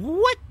 like,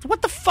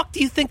 what the fuck do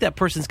you think that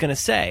person's going to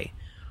say?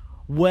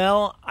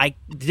 Well, I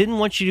didn't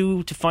want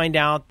you to find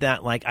out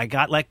that like I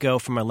got let go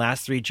from my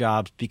last 3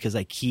 jobs because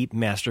I keep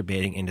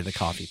masturbating into the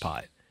coffee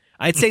pot.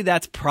 I'd say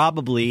that's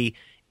probably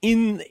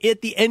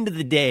at the end of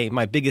the day,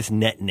 my biggest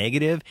net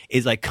negative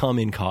is I come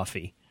in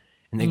coffee.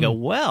 And they go,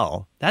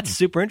 well, that's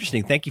super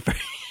interesting. Thank you for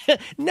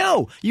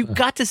No, you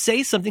got to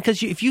say something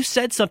because if you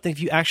said something,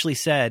 if you actually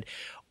said,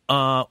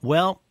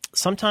 well,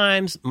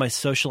 sometimes my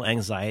social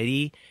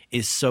anxiety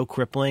is so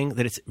crippling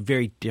that it's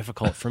very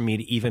difficult for me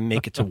to even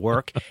make it to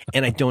work,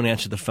 and I don't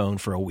answer the phone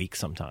for a week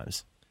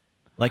sometimes.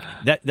 Like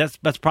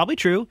that's probably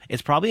true.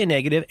 It's probably a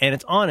negative, and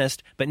it's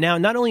honest. But now,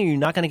 not only are you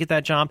not going to get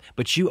that job,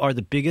 but you are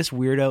the biggest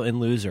weirdo and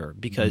loser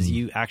because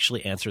you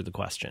actually answered the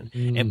question.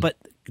 But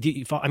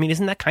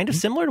isn't that kind of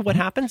similar to what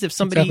happens if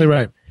somebody? Exactly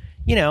right.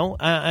 You know,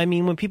 I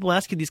mean, when people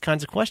ask you these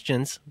kinds of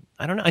questions,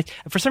 I don't know.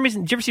 For some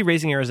reason, did you ever see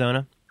Raising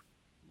Arizona?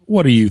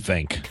 What do you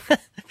think?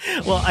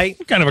 Well,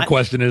 what kind of a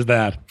question is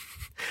that?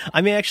 I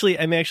may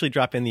actually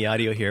drop in the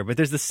audio here, but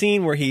there's the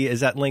scene where he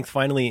is at length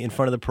finally in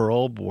front of the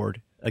parole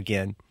board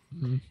again.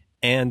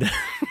 And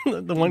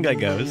the one guy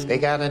goes, They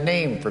got a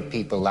name for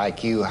people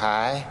like you,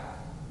 High.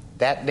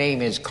 That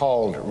name is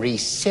called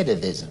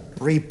recidivism.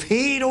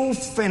 Repeat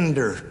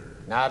offender.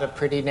 Not a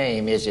pretty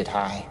name, is it,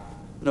 High?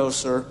 No,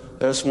 sir.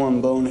 That's one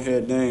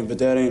bonehead name, but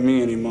that ain't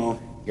me anymore.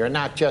 You're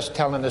not just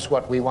telling us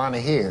what we want to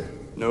hear.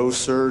 No,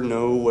 sir,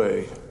 no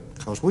way.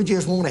 Because we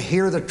just want to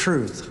hear the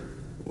truth.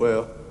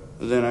 Well,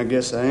 then I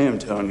guess I am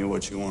telling you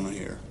what you want to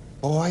hear.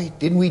 Boy,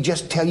 didn't we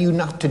just tell you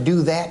not to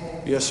do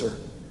that? Yes, sir.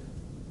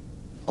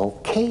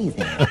 Okay,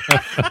 then.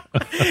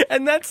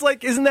 and that's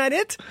like, isn't that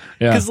it?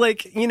 Yeah. Because,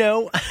 like, you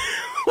know,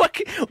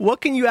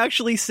 what can you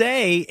actually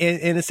say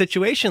in a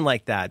situation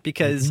like that?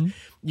 Because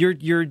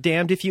you're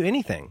damned if you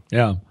anything.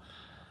 Yeah.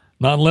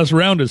 Not unless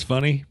round is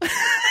funny.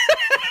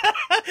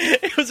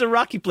 It was a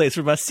rocky place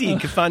where my seed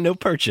could find no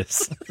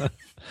purchase.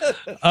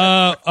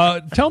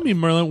 Tell me,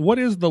 Merlin, what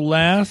is the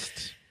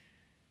last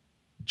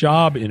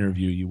job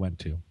interview you went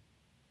to?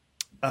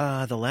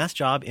 The last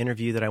job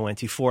interview that I went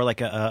to for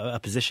like a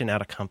position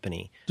at a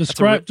company.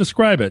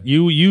 Describe it.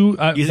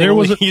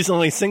 Use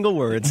only single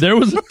words. There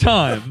was a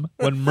time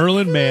when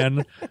Merlin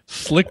Mann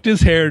slicked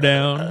his hair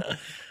down,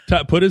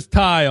 put his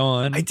tie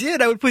on. I did.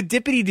 I would put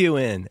Dippity-Doo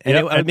in, and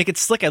I would make it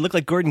slick. I look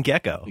like Gordon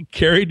Gekko.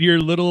 Carried your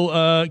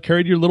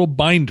little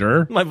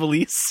binder, my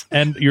valise,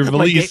 and your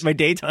valise, my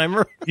day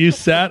timer. You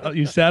sat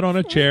on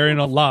a chair in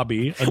a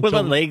lobby with my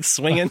legs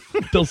swinging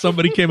until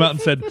somebody came out and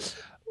said,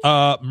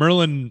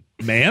 "Merlin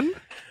Mann."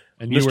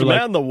 And Mr.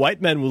 Mann, like, the white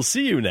man will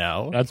see you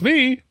now. That's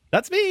me.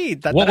 That's me.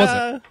 What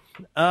was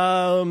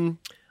it?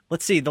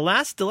 Let's see. The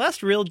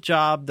last real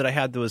job that I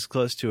had that was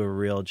close to a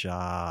real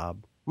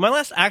job. My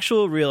last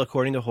actual real,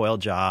 according to Hoyle,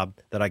 job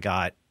that I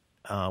got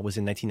was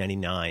in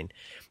 1999, and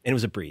it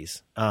was a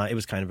breeze. It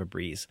was kind of a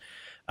breeze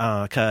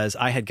because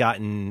I had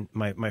gotten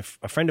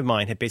a friend of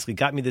mine had basically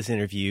got me this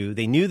interview.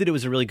 They knew that it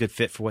was a really good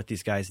fit for what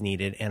these guys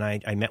needed, and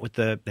I met with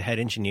the head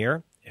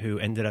engineer, who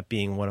ended up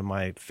being one of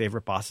my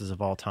favorite bosses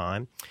of all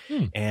time.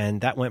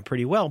 And that went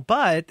pretty well,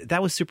 but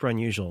that was super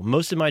unusual.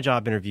 Most of my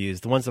job interviews,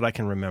 the ones that I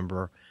can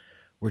remember,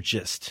 were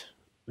just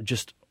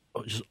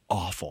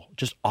awful,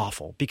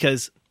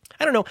 because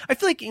I don't know. I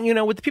feel like, you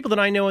know, with the people that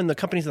I know and the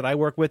companies that I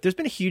work with, there's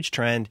been a huge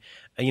trend,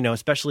 you know,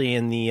 especially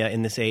in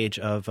this age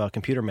of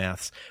computer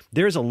maths.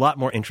 There's a lot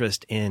more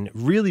interest in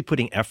really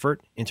putting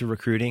effort into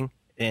recruiting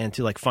and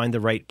to like find the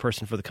right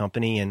person for the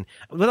company. And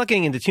without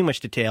getting into too much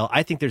detail,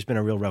 I think there's been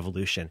a real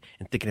revolution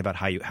in thinking about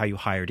how you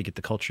hire to get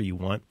the culture you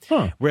want.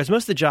 Whereas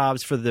most of the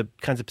jobs for the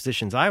kinds of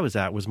positions I was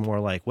at was more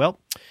like, well,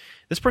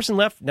 this person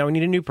left, now we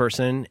need a new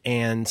person,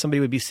 and somebody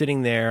would be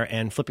sitting there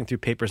and flipping through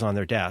papers on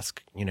their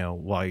desk, you know,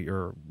 while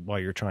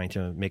you're trying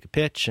to make a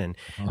pitch, and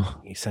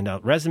you send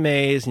out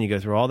resumes and you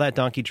go through all that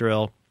donkey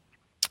drill.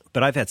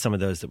 But I've had some of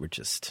those that were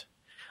just,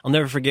 I'll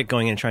never forget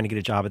going in and trying to get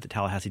a job at the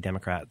Tallahassee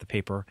Democrat, the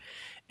paper,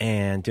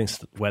 and doing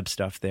web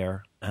stuff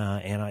there.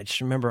 And I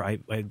just remember I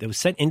was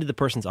sent into the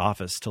person's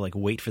office to like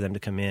wait for them to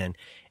come in.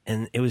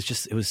 And it was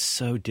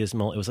so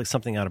dismal. It was like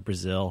something out of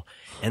Brazil.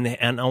 And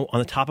on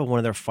the top of one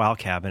of their file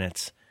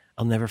cabinets,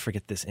 I'll never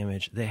forget this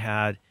image. They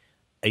had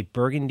a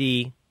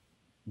burgundy,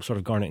 sort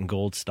of garnet and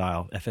gold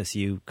style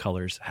FSU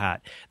colors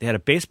hat. They had a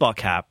baseball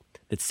cap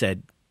that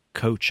said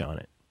Coach on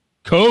it.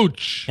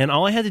 Coach. And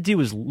all I had to do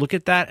was look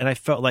at that, and I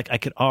felt like I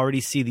could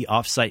already see the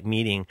offsite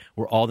meeting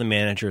where all the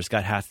managers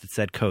got hats that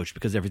said Coach,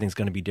 because everything's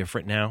going to be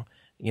different now,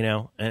 you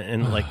know,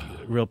 and like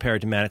real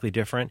paradigmatically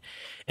different.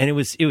 And it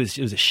was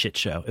a shit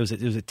show. It was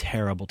a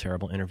terrible,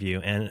 terrible interview.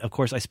 And of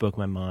course, I spoke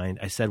my mind.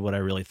 I said what I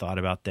really thought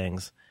about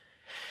things,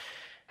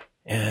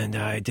 and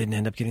I didn't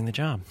end up getting the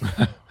job.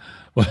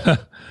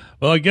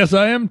 Well, I guess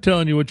I am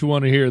telling you what you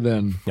want to hear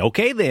then.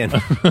 Okay, then.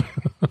 What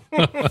we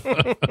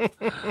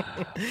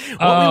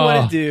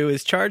want to do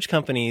is charge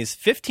companies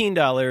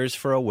 $15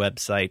 for a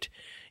website.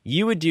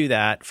 You would do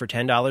that for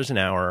 $10 an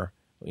hour.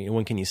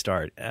 When can you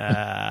start?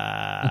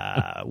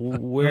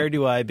 Where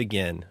do I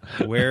begin?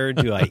 Where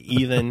do I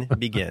even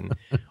begin?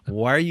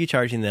 Why are you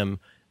charging them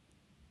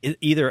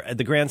either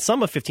the grand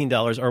sum of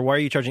 $15 or why are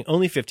you charging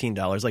only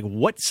 $15? Like,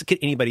 what could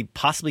anybody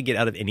possibly get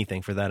out of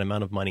anything for that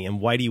amount of money? And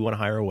why do you want to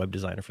hire a web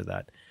designer for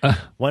that?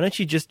 Why don't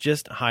you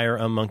just hire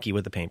a monkey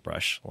with a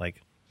paintbrush?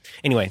 Like,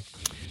 anyway,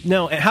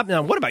 now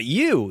what about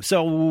you?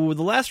 So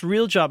the last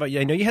real job,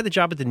 I know you had the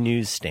job at the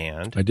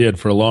newsstand. I did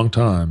for a long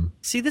time.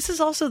 See, this is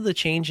also the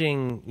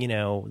changing,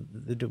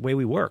 the way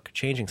we work,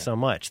 changing so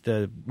much.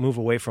 The move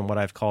away from what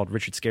I've called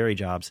Richard Scarry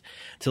jobs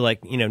to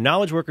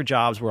knowledge worker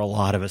jobs where a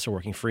lot of us are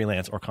working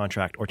freelance or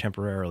contract or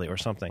temporarily or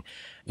something.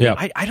 Yeah.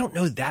 I don't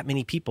know that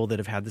many people that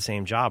have had the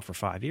same job for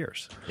 5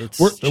 years. It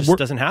just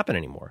doesn't happen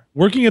anymore.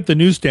 Working at the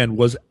newsstand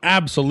was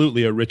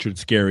absolutely a Richard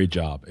Scarry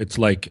job. It's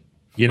like,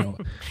 you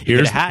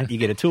get a hat, you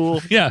get a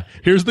tool. Yeah,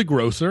 here's the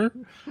grocer,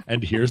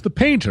 and here's the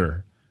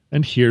painter,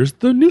 and here's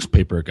the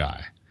newspaper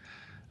guy.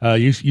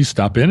 You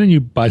stop in and you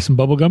buy some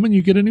bubble gum and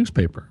you get a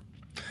newspaper.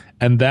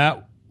 And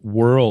that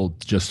world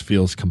just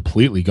feels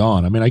completely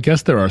gone. I mean, I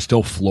guess there are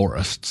still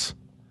florists.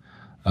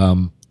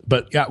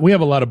 But yeah, we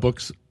have a lot of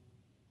books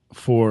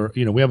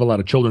we have a lot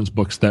of children's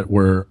books that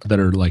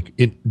are like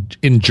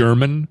in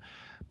German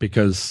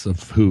because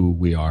of who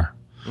we are.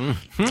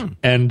 Mm-hmm.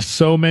 And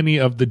so many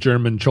of the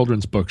German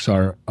children's books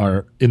are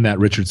in that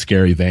Richard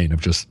Scarry vein of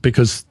just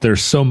because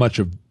there's so much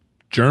of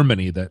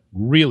Germany that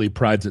really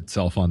prides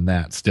itself on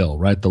that still,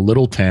 right? The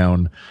little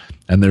town,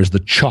 and there's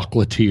the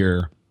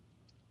chocolatier,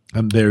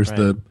 and there's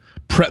the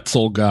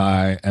pretzel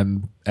guy,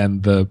 and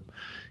the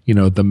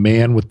the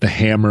man with the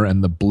hammer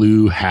and the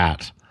blue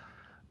hat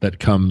that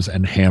comes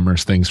and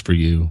hammers things for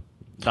you.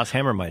 Das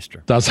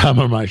Hammermeister. Das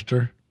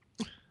Hammermeister.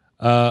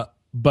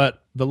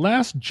 But the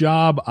last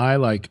job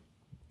I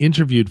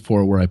interviewed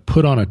for where I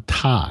put on a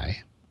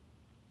tie,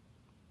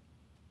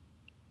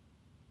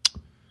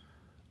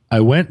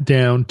 I went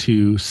down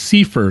to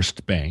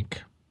Seafirst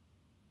Bank,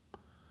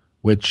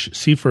 which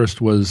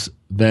Seafirst was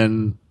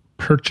then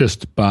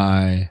purchased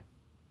by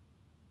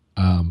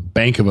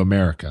Bank of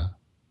America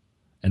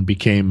and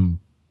became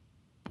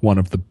one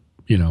of the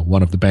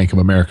Bank of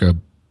America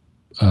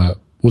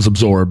was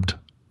absorbed,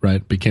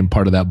 right? Became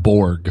part of that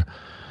Borg.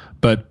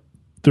 But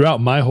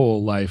throughout my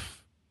whole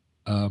life,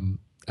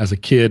 as a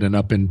kid and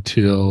up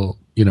into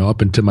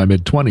my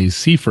mid-20s,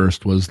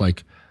 Seafirst was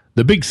like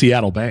the big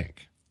Seattle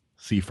bank.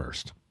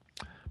 Seafirst.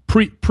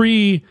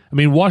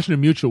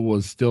 Washington Mutual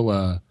was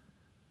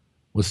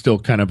still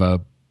kind of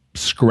a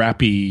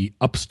scrappy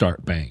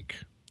upstart bank.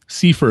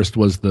 Seafirst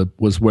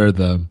was where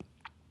the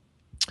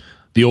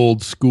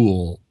old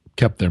school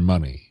kept their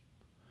money,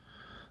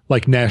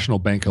 like National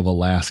Bank of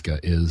Alaska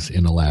is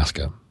in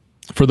Alaska,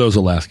 for those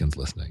Alaskans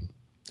listening.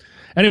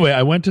 Anyway,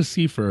 I went to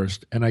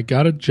Seafirst and I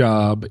got a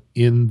job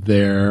in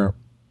their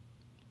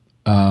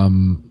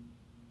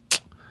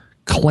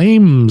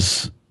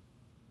claims.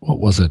 What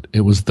was it?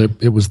 It was their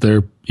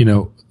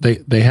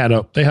they had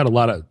a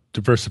lot of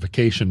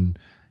diversification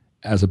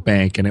as a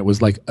bank, and it was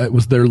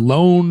their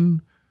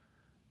loan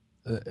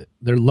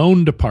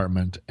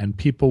department, and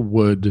people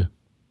would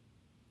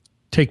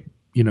take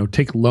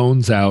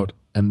loans out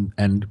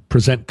and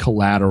present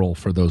collateral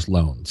for those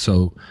loans.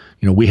 So,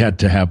 we had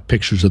to have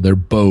pictures of their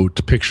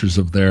boat, pictures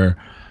of their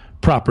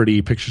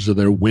property, pictures of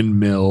their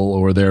windmill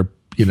or their,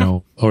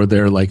 or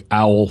their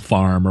owl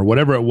farm or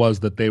whatever it was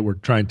that they were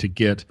trying to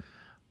get,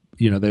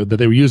 that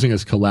they were using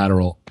as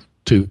collateral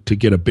to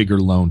get a bigger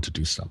loan to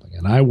do something.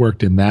 And I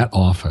worked in that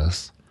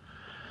office,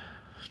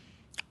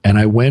 and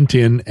I went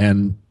in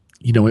and,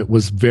 it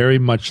was very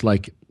much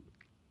like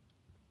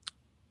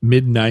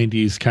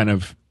mid-90s kind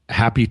of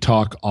happy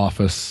talk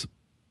office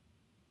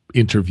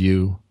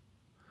interview,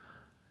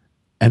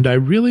 and I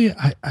really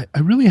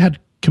had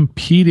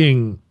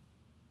competing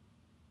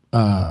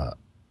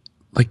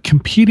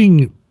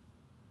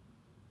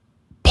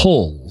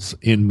pulls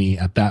in me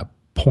at that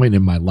point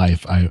in my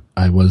life.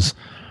 I was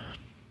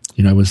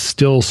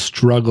still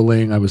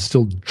struggling, I was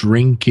still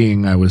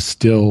drinking, I was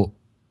still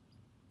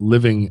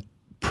living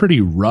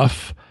pretty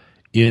rough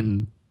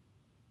in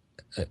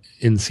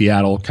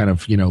Seattle, kind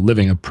of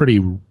living a pretty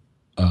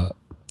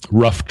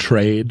rough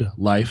trade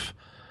life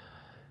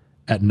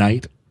at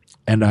night,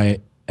 and I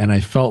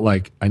felt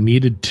like I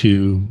needed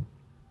to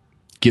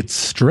get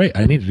straight.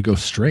 I needed to go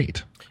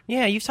straight.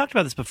 Yeah, you've talked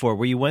about this before,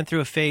 where you went through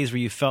a phase where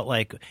you felt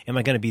like, am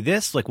I going to be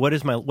this? Like, what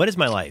is my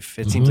life?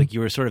 It seems like you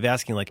were sort of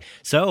asking, like,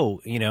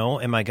 so,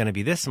 am I going to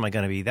be this? Am I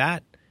going to be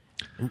that?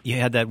 And you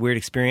had that weird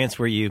experience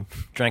where you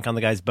drank on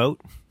the guy's boat.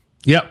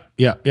 Yeah.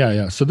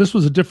 So this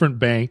was a different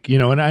bank,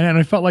 and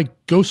I felt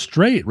like go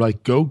straight,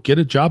 like go get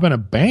a job in a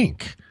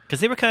bank. Because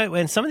they were kind of,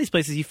 in some of these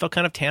places, you felt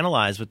kind of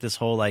tantalized with this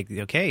whole, like,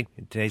 okay,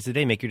 today's the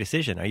day, make your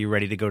decision. Are you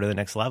ready to go to the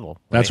next level?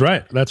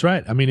 Right? That's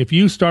right. I mean, if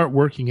you start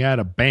working at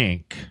a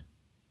bank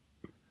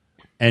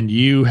and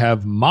you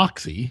have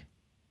moxie,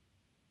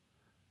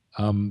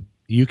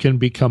 you can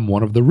become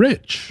one of the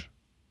rich.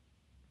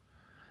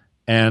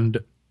 And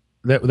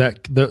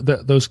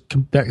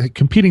that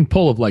competing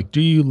pull of like, do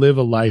you live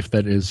a life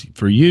that is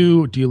for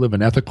you? Do you live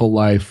an ethical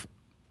life?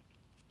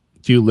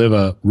 Do you live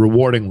a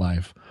rewarding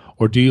life?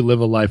 Or do you live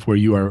a life where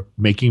you are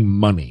making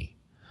money?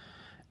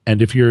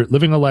 And if you're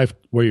living a life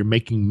where you're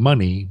making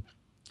money,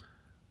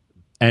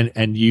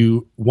 and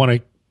you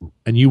want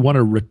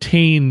to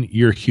retain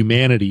your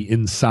humanity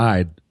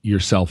inside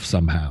yourself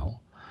somehow,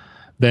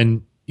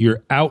 then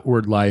your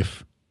outward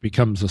life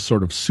becomes a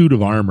sort of suit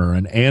of armor,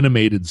 an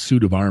animated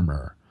suit of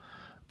armor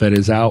that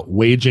is out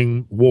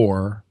waging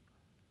war,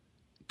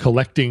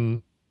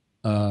 collecting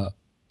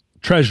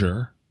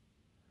treasure,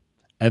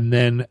 and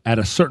then at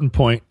a certain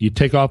point you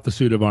take off the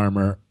suit of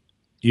armor,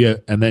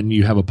 and then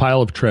you have a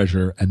pile of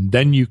treasure, and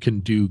then you can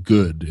do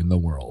good in the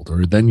world,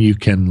 or then you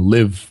can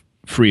live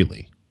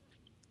freely.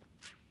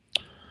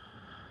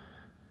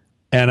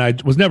 And I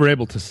was never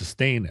able to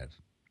sustain it.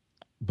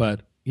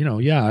 But,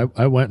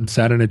 I went and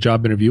sat in a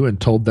job interview and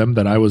told them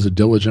that I was a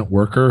diligent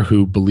worker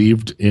who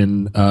believed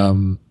in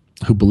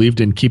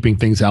keeping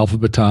things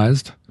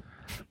alphabetized.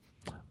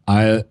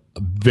 I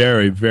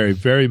very, very,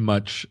 very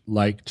much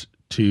liked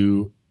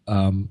to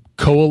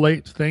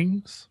collate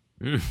things.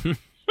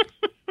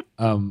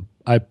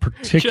 I'd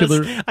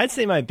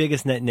say my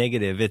biggest net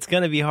negative, it's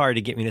going to be hard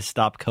to get me to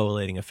stop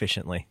collating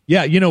efficiently.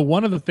 Yeah,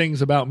 one of the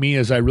things about me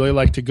is I really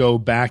like to go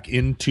back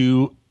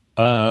into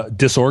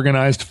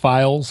disorganized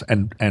files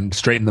and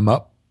straighten them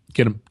up,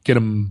 get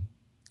them,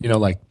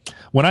 like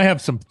when I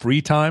have some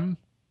free time,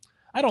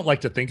 I don't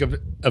like to think of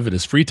it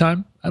as free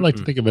time. I like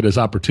to think of it as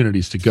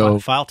opportunities to go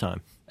file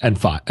time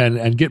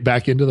and get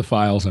back into the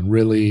files and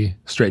really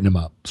straighten them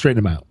out.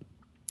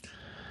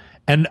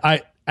 And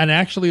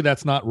actually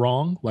that's not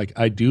wrong. Like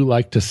I do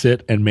like to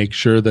sit and make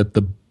sure that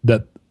the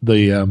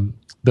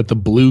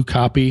blue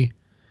copy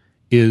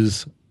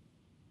is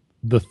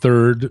the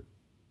third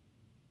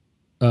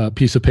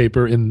piece of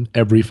paper in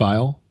every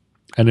file.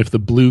 And if the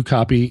blue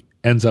copy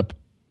ends up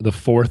the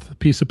fourth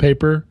piece of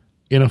paper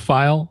in a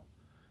file,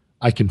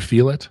 I can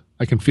feel it.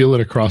 I can feel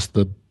it across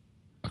the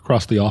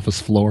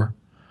office floor.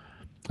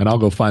 And I'll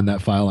go find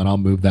that file and I'll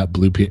move that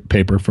blue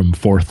paper from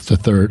fourth to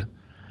third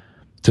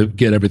to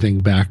get everything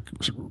back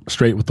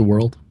straight with the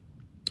world.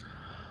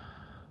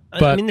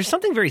 But, there's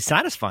something very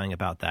satisfying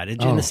about that.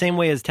 In the same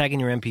way as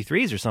tagging your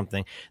MP3s or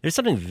something, there's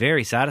something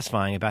very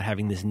satisfying about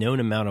having this known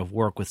amount of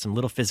work with some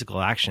little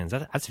physical actions.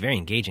 That's very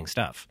engaging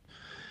stuff.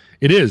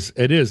 It is.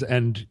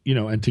 And,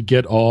 and to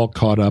get all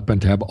caught up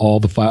and to have all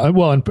the files.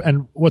 Well,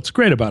 and what's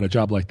great about a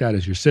job like that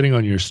is you're sitting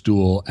on your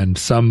stool and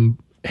some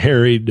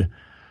harried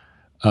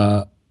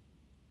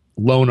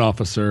loan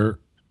officer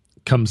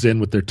comes in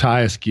with their tie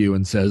askew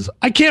and says,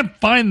 I can't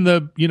find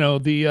the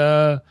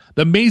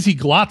Maisie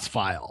Glotz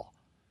file.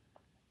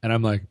 And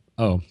I'm like,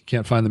 oh,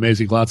 can't find the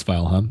Maisie Glotz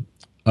file,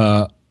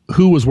 huh?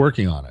 Who was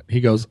working on it?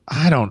 He goes,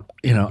 I don't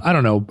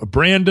know.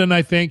 Brandon,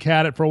 I think,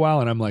 had it for a while.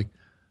 And I'm like,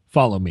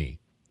 follow me.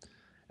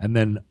 And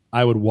then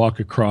I would walk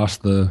across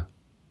the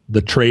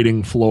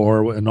trading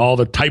floor and all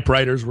the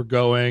typewriters were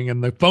going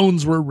and the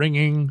phones were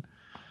ringing.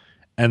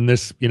 And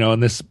this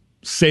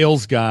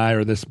sales guy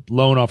or this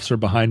loan officer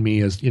behind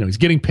me is, he's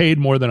getting paid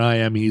more than I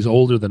am. He's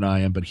older than I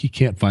am, but he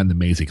can't find the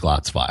Maisie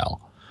Glotz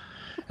file.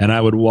 And I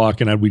would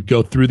walk and we'd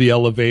go through the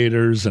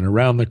elevators and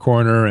around the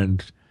corner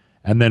and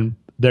then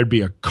there'd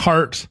be a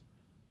cart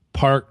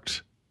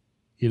parked,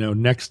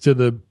 next to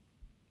the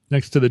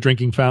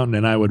drinking fountain.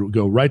 And I would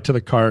go right to the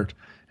cart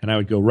and I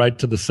would go right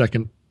to the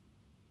second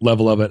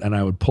level of it. And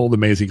I would pull the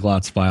Maisie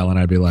Glotz file and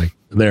I'd be like,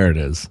 there it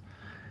is.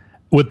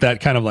 With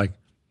that kind of like,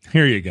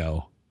 here you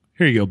go,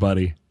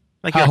 buddy.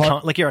 Like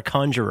you're a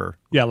conjurer.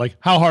 Yeah. Like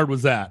how hard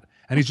was that?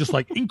 And he's just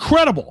like,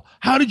 incredible.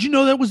 How did you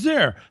know that was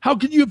there? How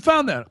could you have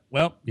found that?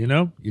 Well, you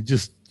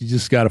just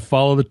got to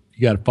follow the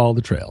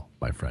trail,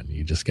 my friend.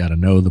 You just got to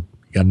know the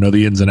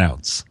ins and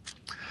outs.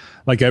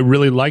 Like I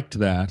really liked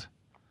that,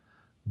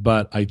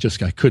 but I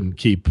couldn't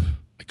keep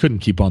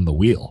on the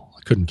wheel.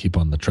 I couldn't keep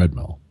on the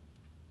treadmill.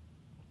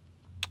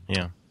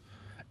 Yeah.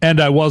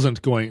 And I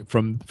wasn't going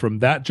from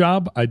that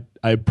job.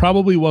 I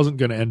probably wasn't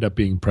going to end up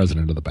being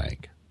president of the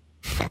bank.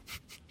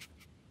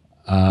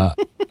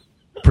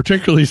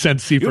 Particularly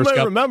since he first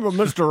got... remember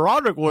Mr.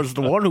 Roderick was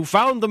the one who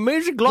found the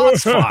Maisie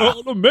Glotz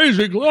file. The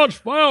Maisie Glotz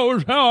file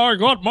was how I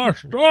got my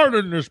start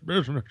in this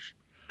business.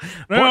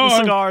 Pointing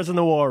cigars in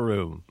the war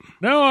room.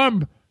 Now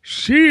I'm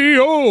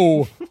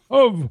CEO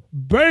of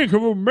Bank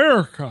of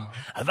America.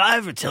 Have I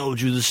ever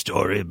told you the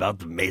story about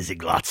the Maisie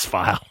Glotz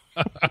file?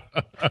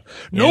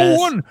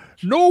 No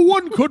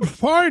one could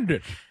find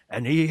it.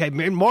 And he had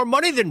made more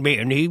money than me.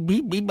 And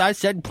I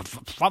said,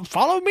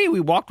 follow me. We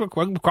walked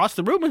across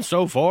the room and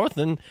so forth.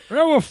 And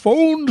there were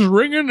phones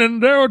ringing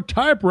and there were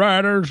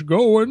typewriters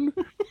going.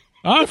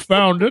 I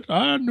found it.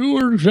 I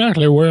knew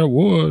exactly where it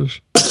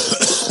was.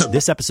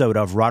 This episode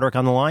of Roderick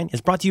on the Line is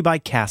brought to you by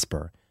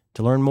Casper.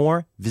 To learn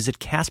more, visit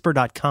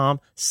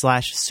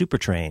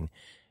casper.com/supertrain.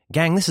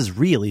 Gang, this is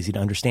real easy to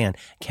understand.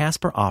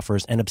 Casper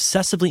offers an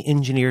obsessively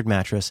engineered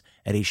mattress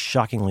at a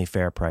shockingly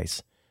fair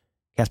price.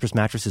 Casper's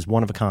mattress is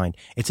one of a kind.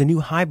 It's a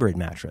new hybrid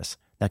mattress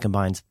that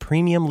combines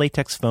premium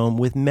latex foam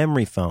with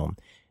memory foam.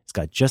 It's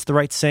got just the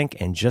right sink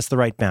and just the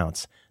right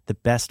bounce. The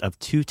best of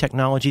two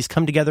technologies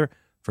come together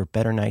for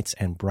better nights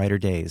and brighter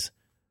days.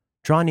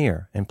 Draw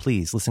near and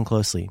please listen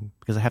closely,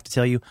 because I have to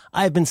tell you,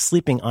 I have been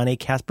sleeping on a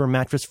Casper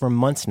mattress for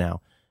months now,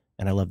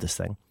 and I love this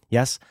thing.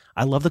 Yes,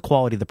 I love the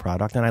quality of the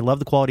product and I love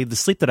the quality of the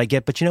sleep that I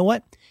get, but you know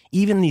what?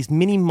 Even these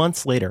many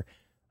months later,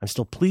 I'm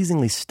still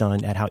pleasingly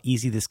stunned at how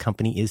easy this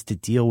company is to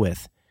deal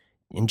with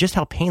and just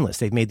how painless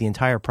they've made the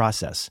entire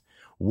process.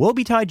 Woe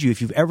betide you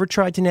if you've ever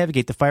tried to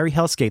navigate the fiery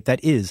hellscape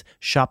that is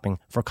shopping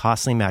for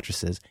costly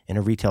mattresses in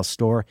a retail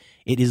store.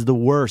 It is the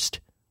worst.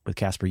 With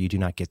Casper, you do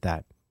not get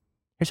that.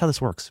 Here's how this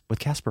works. With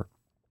Casper,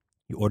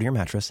 you order your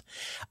mattress,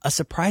 a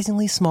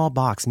surprisingly small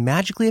box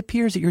magically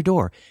appears at your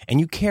door, and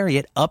you carry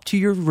it up to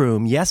your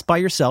room, yes, by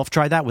yourself.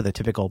 Try that with a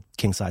typical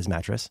king-size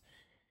mattress.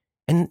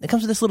 And it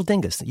comes with this little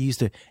dingus that you use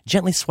to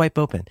gently swipe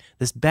open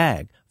this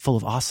bag full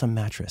of awesome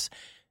mattress.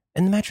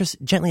 And the mattress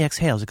gently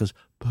exhales. It goes,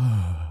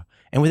 "Bah."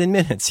 And within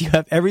minutes, you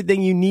have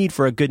everything you need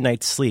for a good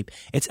night's sleep.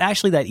 It's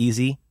actually that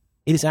easy.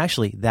 It is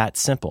actually that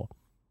simple.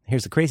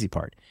 Here's the crazy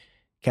part.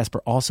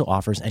 Casper also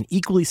offers an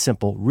equally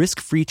simple,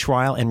 risk-free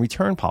trial and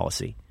return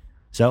policy.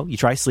 So you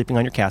try sleeping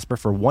on your Casper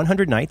for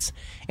 100 nights,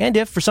 and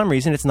if for some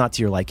reason it's not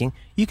to your liking,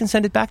 you can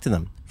send it back to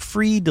them.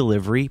 Free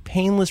delivery,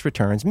 painless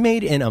returns,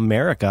 made in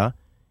America,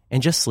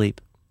 and just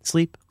sleep.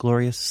 Sleep,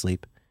 glorious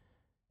sleep.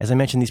 As I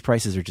mentioned, these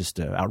prices are just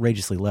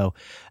outrageously low.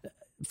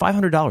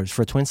 $500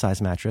 for a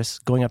twin-size mattress,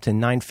 going up to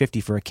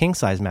 $950 for a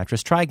king-size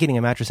mattress. Try getting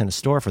a mattress in a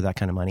store for that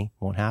kind of money.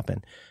 Won't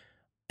happen.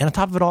 And on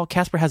top of it all,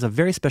 Casper has a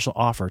very special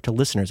offer to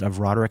listeners of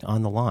Roderick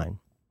on the Line.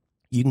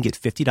 You can get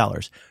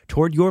 $50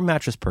 toward your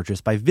mattress purchase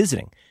by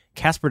visiting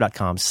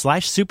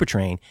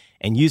Casper.com/Supertrain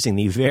and using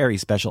the very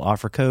special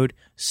offer code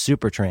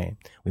SUPERTRAIN.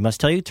 We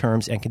must tell you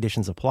terms and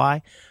conditions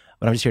apply,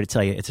 but I'm just here to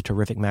tell you it's a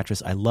terrific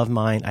mattress. I love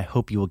mine. I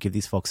hope you will give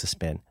these folks a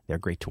spin. They're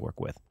great to work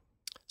with.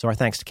 So our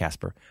thanks to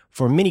Casper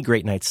for many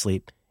great nights'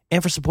 sleep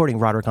and for supporting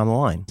Roderick on the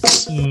Line.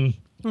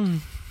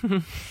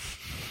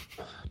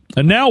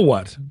 And now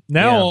what?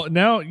 Now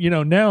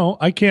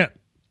I can't.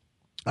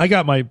 I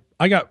got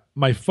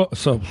my phone.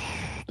 So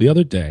the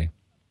other day,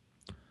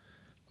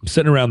 I'm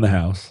sitting around the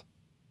house.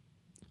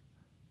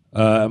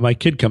 My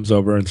kid comes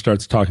over and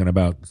starts talking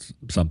about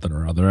something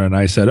or other, and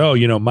I said, "Oh,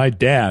 my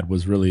dad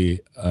was really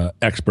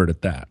expert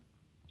at that."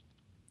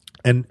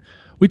 And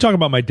we talk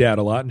about my dad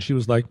a lot, and she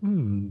was like,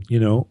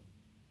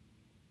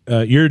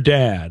 your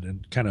dad,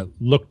 and kind of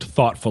looked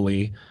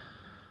thoughtfully.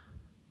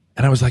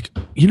 And I was like,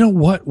 you know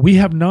what? We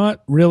have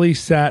not really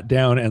sat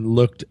down and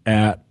looked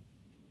at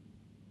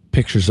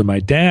pictures of my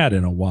dad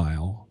in a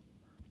while.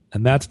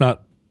 And that's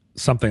not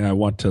something I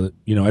want to,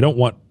 I don't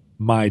want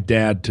my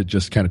dad to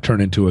just kind of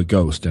turn into a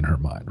ghost in her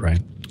mind,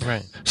 right?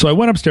 Right. So I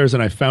went upstairs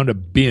and I found a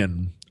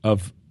bin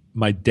of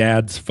my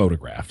dad's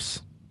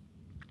photographs.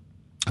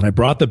 And I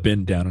brought the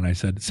bin down and I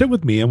said, sit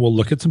with me and we'll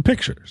look at some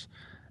pictures.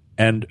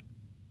 And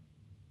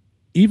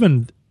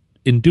even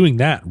in doing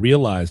that,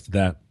 realized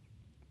that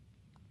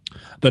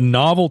the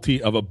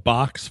novelty of a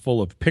box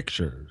full of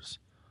pictures,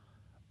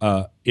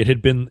 it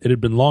had been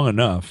long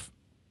enough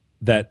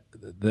that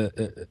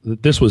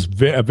this was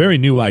a very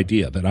new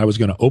idea, that I was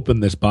going to open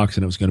this box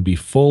and it was going to be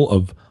full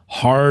of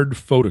hard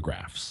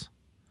photographs.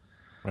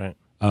 Right.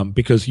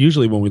 Because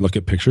usually when we look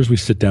at pictures, we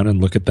sit down and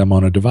look at them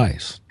on a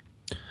device.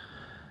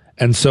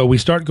 And so we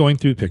start going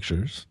through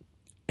pictures,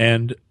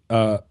 and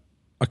a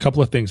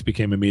couple of things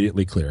became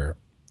immediately clear.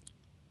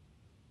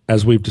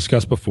 As we've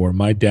discussed before,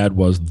 my dad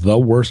was the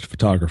worst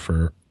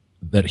photographer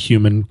that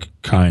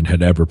humankind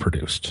had ever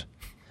produced.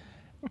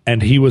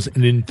 And he was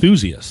an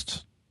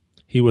enthusiast.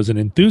 He was an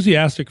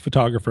enthusiastic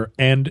photographer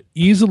and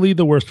easily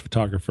the worst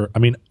photographer. I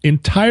mean,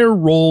 entire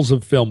rolls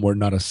of film where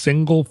not a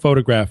single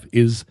photograph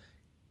is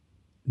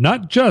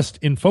not just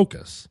in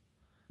focus,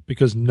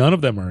 because none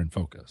of them are in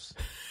focus,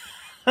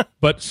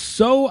 but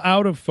so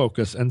out of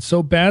focus and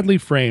so badly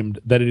framed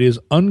that it is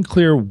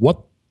unclear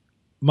what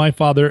my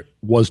father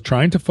was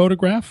trying to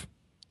photograph.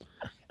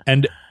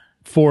 And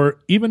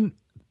for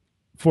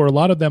a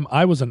lot of them,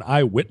 I was an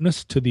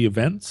eyewitness to the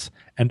events,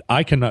 and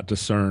I cannot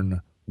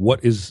discern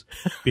what is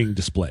being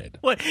displayed.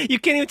 What? You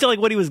can't even tell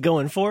what he was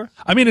going for?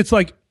 I mean, it's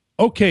like,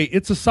 okay,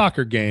 it's a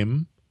soccer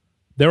game.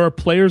 There are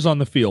players on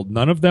the field.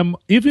 None of them,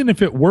 even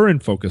if it were in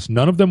focus,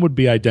 none of them would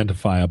be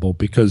identifiable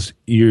because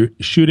you're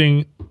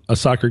shooting a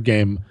soccer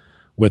game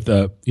with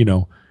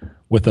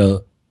with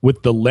the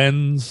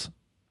lens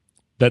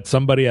that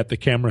somebody at the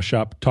camera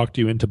shop talked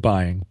you into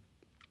buying.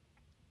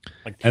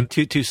 And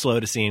too slow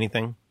to see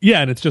anything?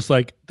 Yeah, and it's just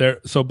like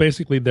so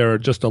basically there are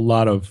just a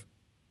lot of,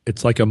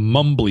 it's like a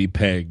mumbly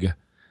peg.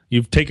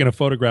 You've taken a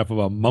photograph of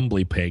a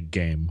mumbly peg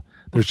game.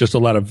 There's just a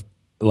lot of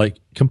like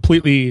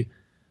completely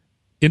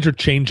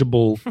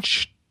interchangeable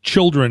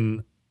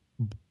children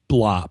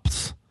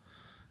blops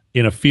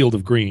in a field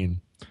of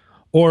green.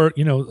 Or,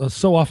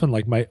 so often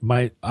like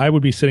I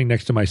would be sitting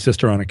next to my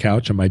sister on a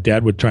couch and my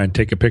dad would try and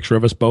take a picture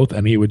of us both,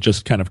 and he would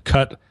just kind of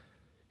cut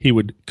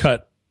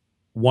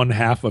one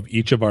half of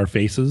each of our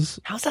faces.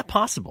 How's that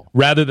possible?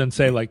 Rather than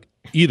say like,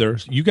 either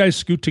you guys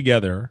scoot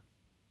together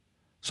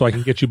so I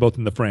can get you both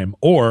in the frame,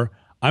 or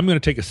I'm going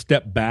to take a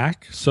step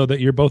back so that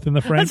you're both in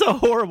the frame. That's a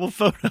horrible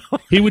photo.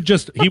 He would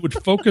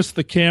focus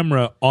the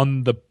camera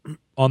on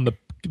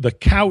the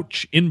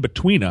couch in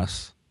between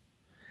us,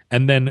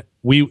 And then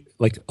we,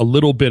 like, a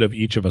little bit of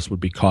each of us would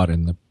be caught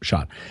in the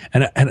shot.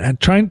 And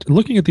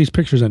looking at these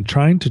pictures and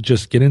trying to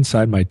just get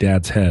inside my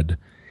dad's head.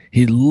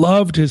 He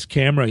loved his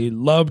camera. He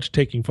loved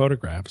taking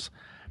photographs.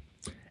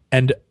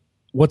 And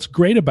what's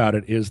great about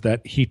it is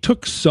that he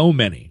took so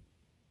many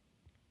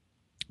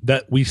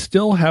that we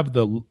still have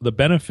the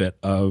benefit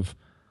of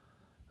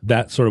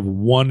that sort of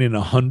 1 in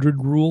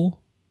 100 rule,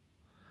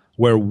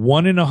 where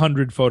 1 in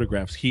 100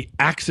 photographs he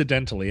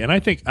accidentally, and I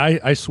think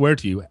I swear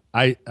to you,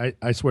 I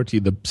swear to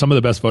you, some of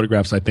the best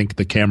photographs, I think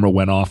the camera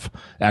went off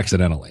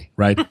accidentally,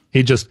 right?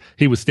 he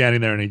was standing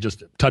there and he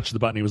just touched the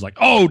button. He was like,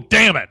 "Oh,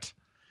 damn it!"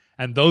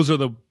 And those are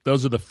the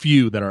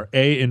few that are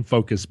A, in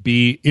focus,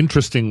 B,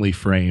 interestingly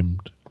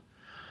framed.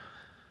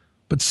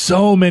 But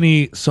so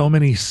many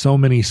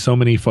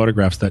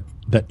photographs that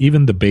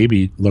even the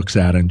baby looks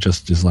at and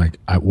just is like,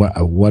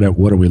 what are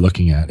we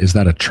looking at? Is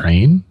that a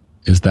train?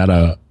 Is that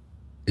a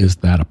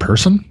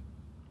person?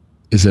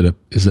 Is it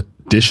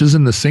dishes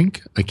in the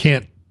sink? I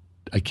can't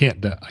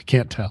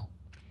tell.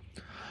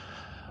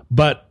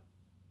 But,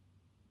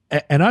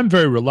 and I'm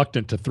very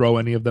reluctant to throw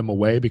any of them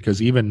away,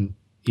 because even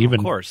of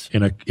course,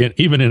 in a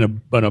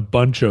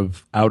bunch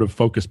of out of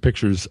focus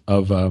pictures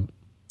of the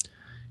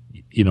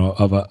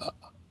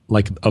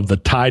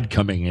tide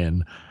coming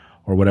in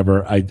or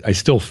whatever, I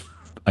still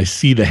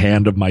see the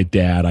hand of my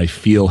dad. I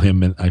feel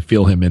him in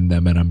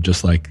them, and I'm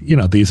just like,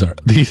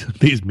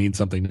 these mean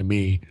something to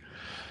me.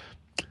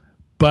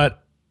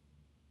 But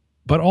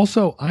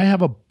also I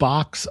have a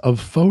box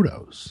of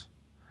photos,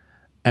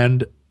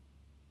 and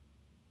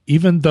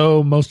even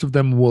though most of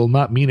them will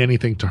not mean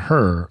anything to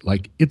her,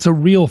 like, it's a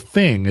real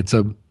thing.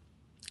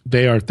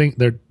 They're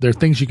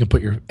things you can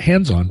put your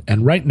hands on.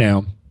 And right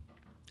now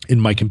in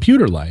my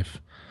computer life,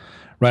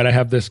 right, I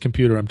have this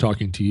computer I'm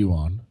talking to you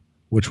on,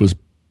 which was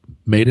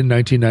made in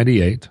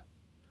 1998.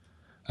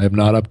 I have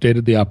not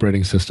updated the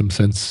operating system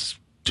since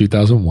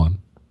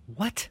 2001.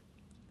 What?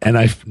 And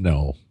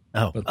no.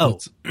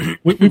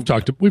 We've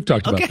talked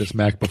about this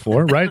Mac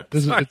before, right?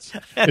 It's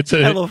a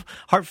little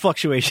heart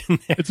fluctuation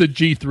there. It's a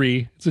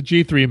G3. It's a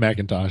G3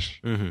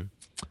 Macintosh. Mm-hmm.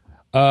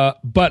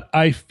 But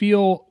I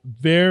feel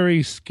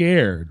very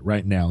scared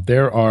right now.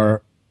 There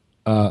are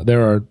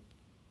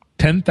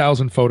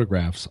 10,000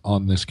 photographs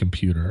on this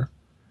computer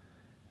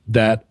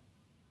that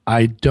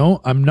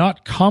I'm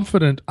not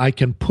confident I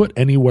can put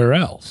anywhere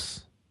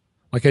else.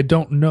 Like, I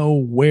don't know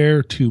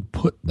where to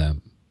put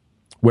them,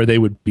 where they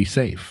would be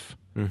safe.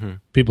 Mm-hmm.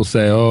 People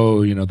say,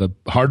 the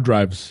hard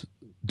drives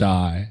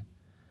die.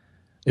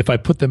 If I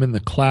put them in the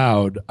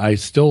cloud, I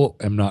still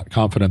am not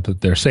confident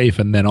that they're safe.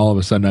 And then all of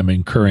a sudden I'm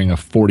incurring a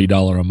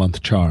 $40 a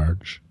month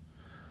charge.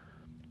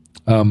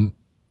 I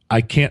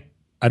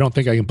don't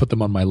think I can put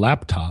them on my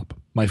laptop.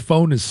 My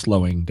phone is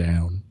slowing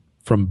down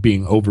from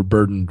being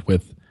overburdened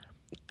with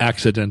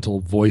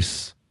accidental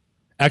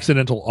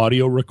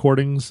audio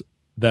recordings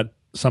that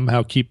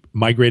somehow keep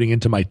migrating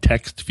into my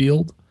text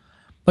field.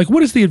 Like,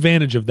 what is the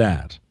advantage of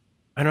that?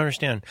 I don't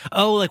understand.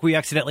 Oh, like we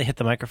accidentally hit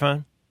the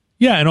microphone?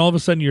 Yeah, and all of a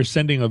sudden you're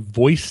sending a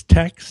voice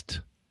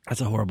text.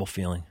 That's a horrible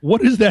feeling.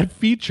 What is that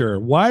feature?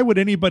 Why would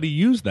anybody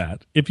use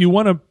that? If you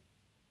want to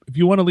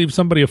leave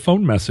somebody a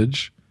phone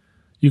message,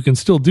 you can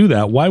still do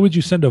that. Why would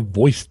you send a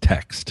voice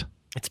text?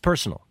 It's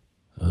personal.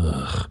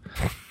 Ugh.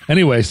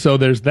 Anyway, so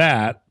there's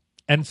that.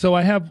 And so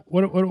I have,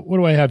 what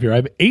do I have here? I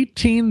have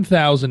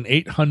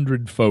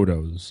 18,800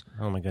 photos.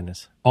 Oh my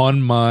goodness.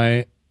 On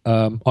my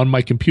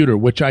computer,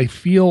 which I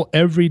feel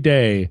every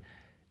day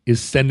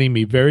is sending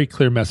me very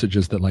clear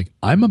messages that, like,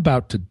 I'm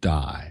about to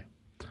die.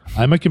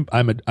 I'm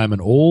an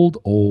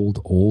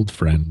old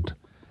friend.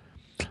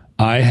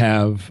 I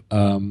have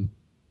a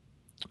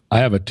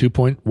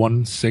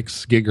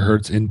 2.16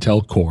 gigahertz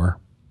Intel Core,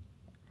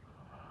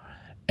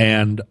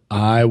 and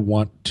I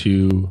want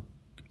to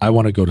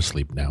go to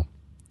sleep now.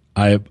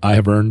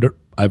 I've earned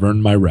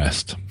my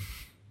rest.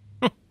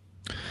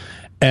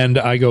 And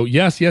I go,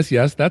 yes,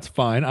 that's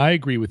fine. I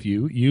agree with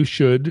you. You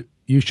should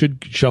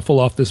shuffle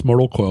off this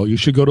mortal coil. You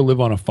should go to live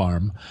on a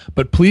farm,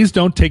 but please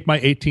don't take my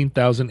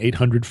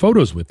 18,800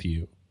 photos with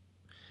you.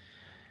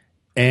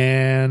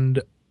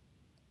 And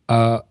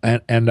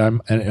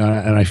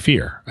I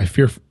fear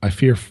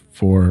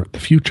for the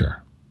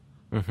future.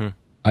 Mm-hmm.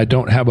 I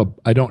don't have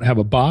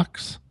a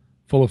box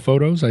full of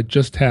photos. I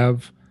just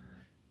have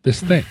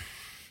this thing.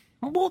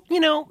 Well,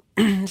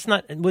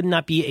 it would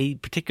not be a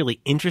particularly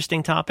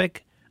interesting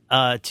topic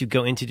to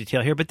go into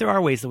detail here, but there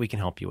are ways that we can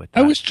help you with that.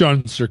 I wish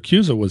John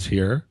Siracusa was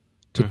here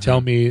to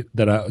tell me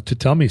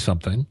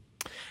something.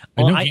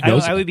 Well,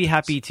 I would be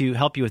happy to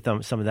help you with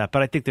some of that,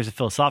 but I think there's a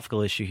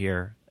philosophical issue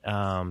here.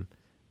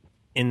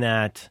 In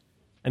that,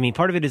 I mean,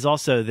 part of it is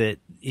also that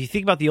you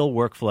think about the old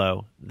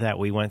workflow that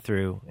we went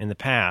through in the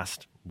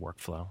past.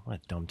 Workflow, what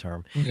a dumb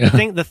term. Yeah.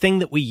 The thing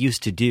that we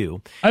used to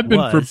do. I've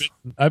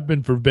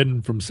been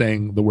forbidden from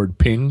saying the word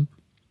ping.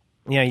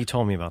 Yeah, you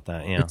told me about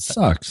that. Yeah, it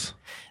sucks.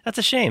 That's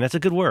a shame. That's a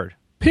good word.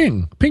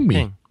 Ping me.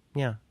 Ping.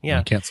 Yeah.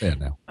 I can't say it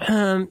now.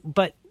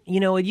 But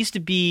it used to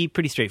be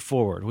pretty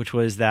straightforward, which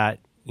was that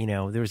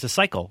there was a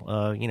cycle,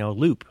 a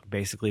loop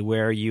basically,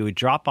 where you would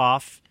drop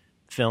off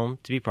film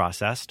to be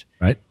processed.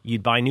 Right.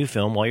 You'd buy new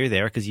film while you're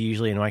there because you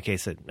usually, in my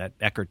case, at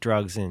Eckert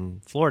Drugs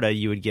in Florida,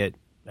 you would get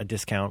a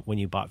discount when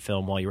you bought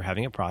film while you were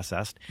having it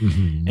processed.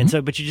 And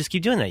so, but you just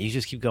keep doing that. You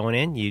just keep going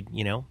in. You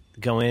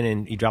go in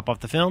and you drop off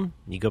the film.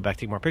 You go back,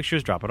 take more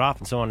pictures, drop it off,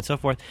 and so on and so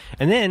forth.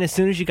 And then as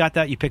soon as you got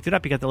that, you picked it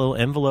up. You got the little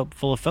envelope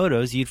full of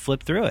photos. You'd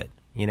flip through it.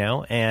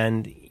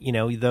 And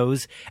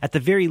those at the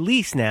very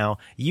least now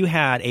you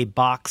had a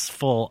box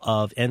full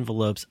of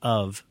envelopes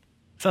of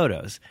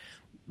photos,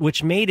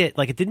 which made it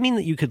like it didn't mean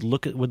that you would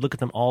look at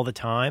them all the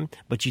time,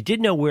 but you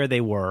did know where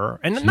they were.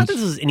 And not that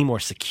this is any more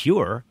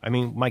secure. I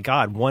mean, my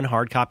God, one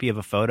hard copy of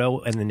a photo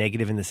and the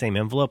negative in the same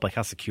envelope, like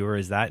how secure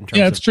is that? In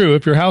terms it's true.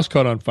 If your house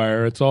caught on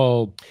fire, it's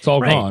all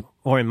right. gone.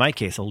 Or in my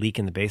case, a leak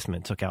in the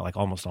basement took out like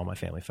almost all my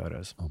family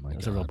photos. Oh my God.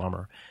 It's a real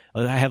bummer.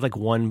 I have like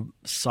one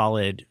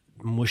solid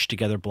mushed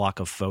together block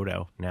of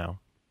photo now.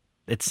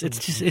 It's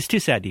too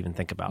sad to even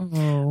think about.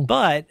 Oh.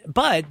 But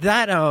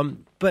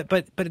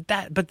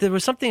there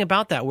was something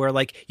about that where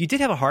like you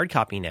did have a hard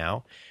copy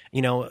now.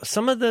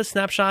 Some of the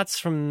snapshots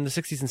from the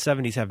 60s and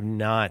 70s have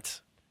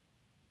not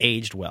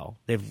aged well.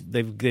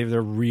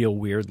 They're real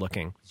weird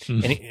looking.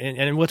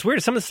 And what's weird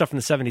is some of the stuff from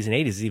the 70s and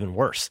 80s is even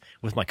worse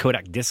with my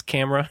Kodak disc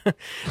camera.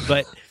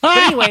 but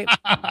anyway,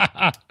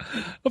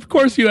 of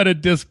course you had a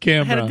disc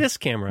camera. I had a disc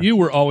camera. You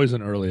were always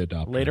an early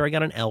adopter. Later I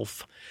got an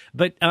ELPH.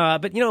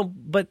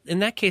 But in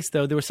that case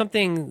though, there's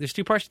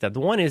two parts to that.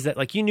 The one is that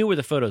like you knew where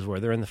the photos were.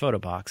 They're in the photo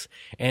box.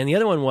 And the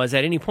other one was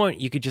at any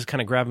point you could just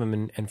kind of grab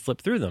them and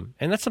flip through them.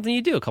 And that's something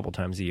you do a couple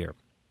times a year.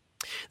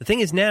 The thing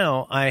is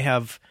now I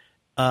have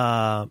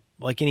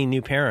like any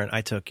new parent,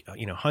 I took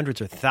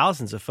hundreds or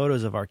thousands of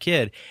photos of our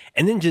kid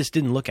and then just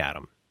didn't look at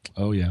them.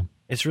 Oh yeah.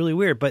 It's really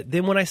weird. But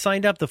then when I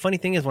signed up, the funny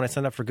thing is when I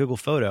signed up for Google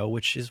Photo,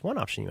 which is one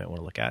option you might want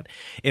to look at,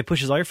 it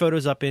pushes all your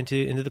photos up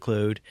into the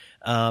cloud.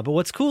 But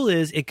what's cool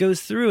is it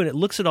goes through and it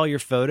looks at all your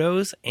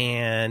photos.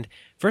 And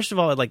first of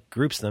all, it like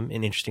groups them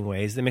in interesting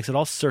ways. That makes it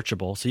all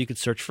searchable. So you could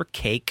search for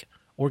cake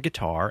or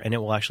guitar and it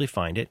will actually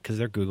find it because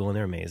they're Google and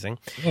they're amazing.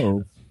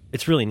 Oh.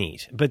 It's really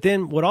neat. But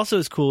then what also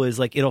is cool is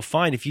like it'll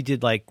find if you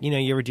did like,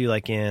 you ever do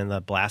like in the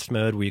blast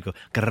mode where you go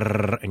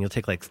and you'll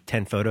take like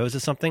 10 photos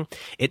of something,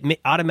 it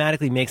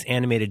automatically makes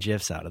animated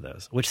GIFs out of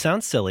those, which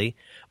sounds silly,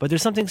 but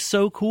there's something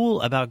so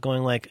cool about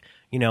going like,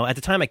 at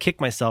the time I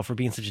kicked myself for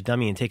being such a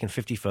dummy and taking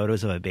 50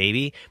 photos of a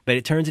baby, but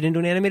it turns it into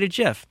an animated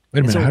GIF. Wait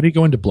a minute, how do you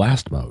go into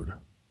blast mode?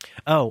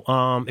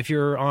 Oh, if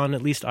you're on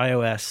at least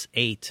iOS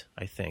 8,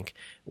 I think,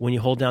 when you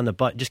hold down the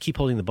button, just keep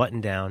holding the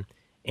button down.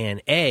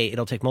 And A,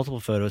 it'll take multiple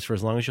photos for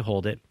as long as you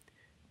hold it.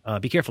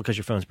 Be careful because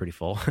your phone's pretty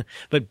full.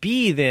 But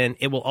B, then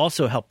it will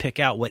also help pick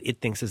out what it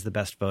thinks is the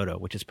best photo,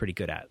 which it's pretty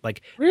good at.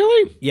 Like,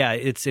 really? Yeah,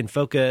 it's in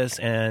focus,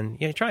 and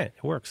try it.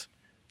 It works.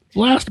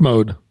 Blast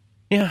mode.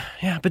 Yeah.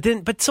 But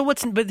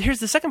here's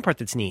the second part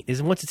that's neat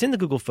is once it's in the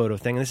Google Photo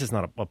thing. And this is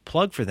not a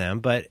plug for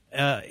them, but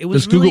it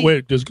was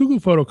does Google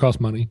Photo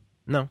cost money?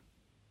 No.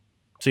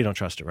 So you don't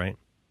trust it, right?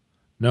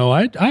 No,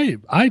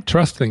 I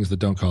trust things that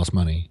don't cost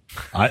money.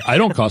 I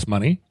don't cost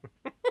money.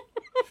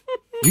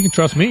 You can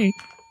trust me.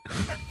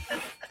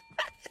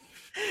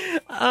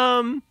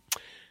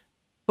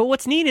 But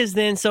what's neat is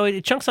then, so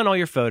it chunks on all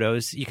your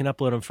photos. You can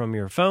upload them from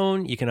your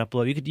phone. You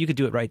could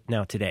do it right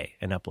now today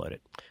and upload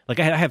it. Like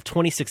I have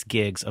 26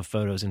 gigs of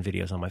photos and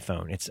videos on my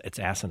phone. It's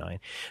asinine.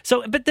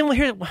 So, but then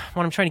here, what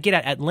I'm trying to get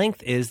at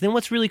length is then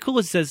what's really cool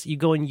is it says you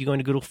go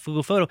into Google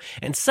Photo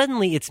and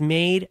suddenly it's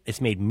made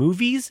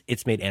movies,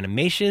 it's made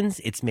animations,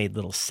 it's made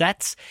little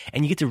sets,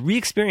 and you get to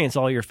re-experience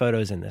all your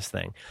photos in this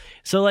thing.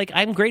 So like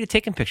I'm great at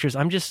taking pictures.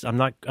 I'm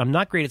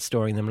not great at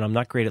storing them and I'm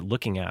not great at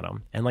looking at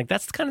them. And like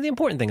that's kind of the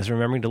important thing is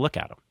remembering to look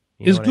at them.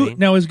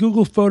 Now, is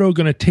Google Photo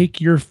going to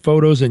take your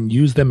photos and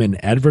use them in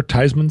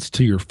advertisements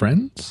to your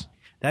friends?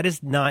 That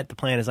is not the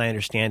plan as I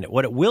understand it.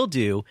 What it will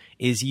do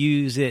is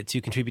use it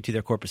to contribute to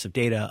their corpus of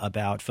data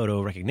about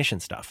photo recognition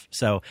stuff.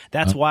 So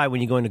that's why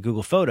when you go into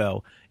Google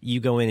Photo, you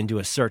go in and do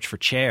a search for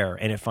chair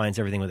and it finds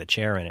everything with a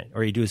chair in it.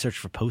 Or you do a search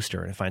for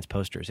poster and it finds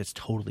posters. It's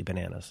totally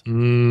bananas.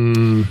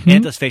 Mm-hmm. And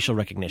it does facial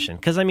recognition.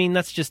 Because, I mean,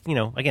 that's just,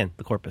 again,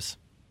 the corpus.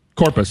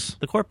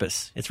 The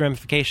corpus. It's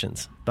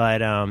ramifications.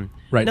 But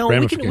right, no,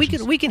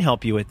 ramifications. we can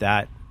help you with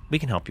that.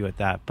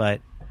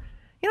 But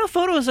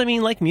photos, I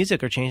mean, like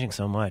music, are changing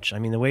so much. I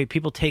mean, the way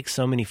people take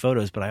so many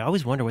photos, but I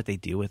always wonder what they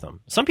do with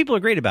them. Some people are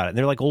great about it.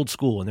 They're like old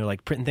school and they're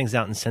like printing things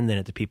out and sending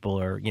it to people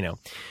or,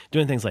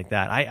 doing things like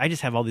that. I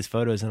just have all these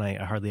photos and I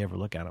hardly ever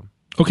look at them.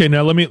 Okay,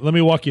 now let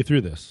me walk you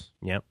through this.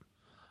 Yep.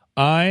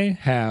 I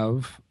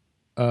have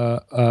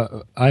not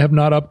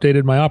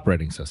updated my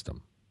operating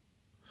system.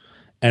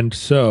 And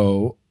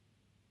so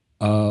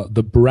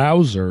the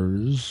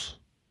browsers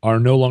are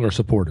no longer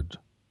supported.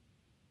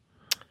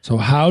 So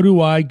how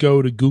do I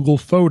go to Google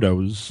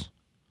Photos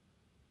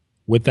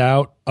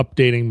without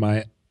updating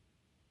my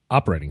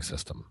operating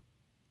system?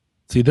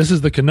 See, this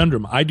is the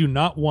conundrum. I do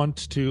not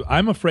want to.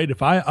 I'm afraid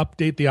if I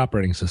update the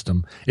operating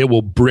system, it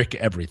will brick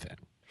everything.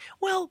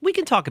 Well, we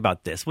can talk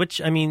about this,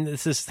 which, I mean,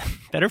 this is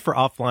better for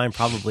offline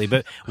probably,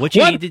 but what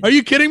you What? need to... Are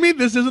you kidding me?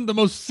 This isn't the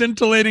most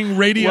scintillating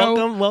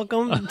radio?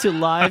 Welcome to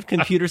live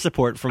computer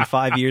support from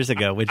 5 years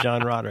ago with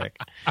John Roderick.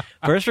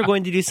 First, we're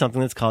going to do something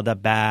that's called a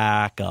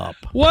backup.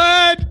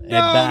 What? No,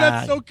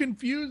 that's so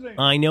confusing.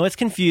 I know it's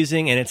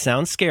confusing and it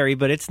sounds scary,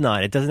 but it's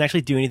not. It doesn't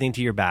actually do anything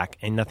to your back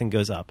and nothing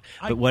goes up.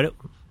 But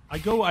I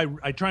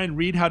try and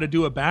read how to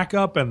do a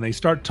backup, and they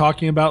start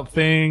talking about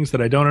things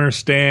that I don't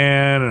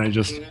understand, and I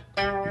just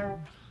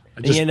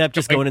you end up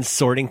just going and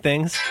sorting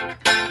things.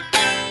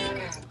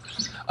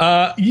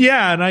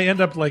 Yeah, and I end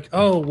up like,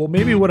 oh, well,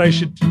 maybe what I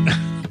should.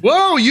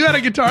 Whoa, you had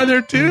a guitar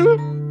there too?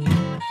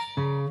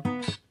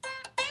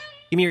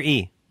 Give me your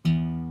E.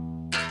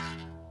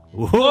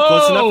 Whoa,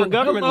 close enough for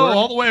government work.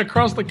 All the way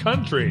across the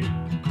country.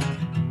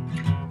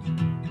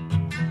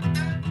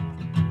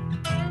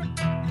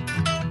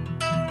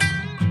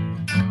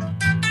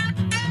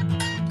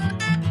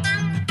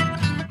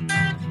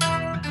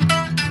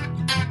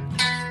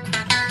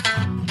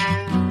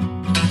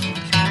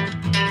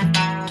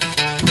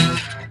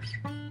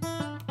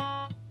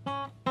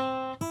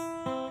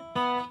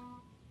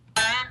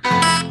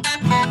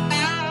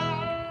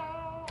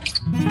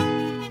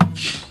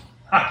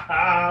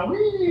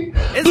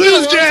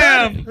 Blues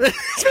Jam!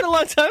 It's been a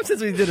long time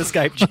since we did a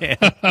Skype jam.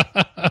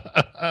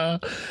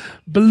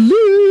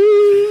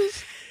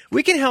 Blues!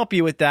 We can help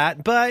you with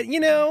that, but,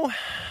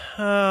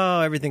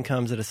 everything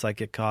comes at a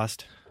psychic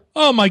cost.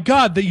 Oh, my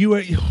God,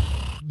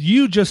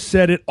 you just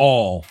said it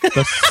all.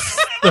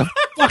 The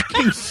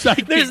fucking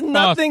psychic There's cost.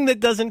 nothing that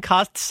doesn't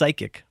cost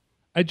psychic.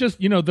 I just,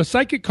 the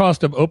psychic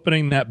cost of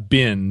opening that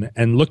bin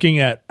and looking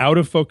at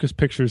out-of-focus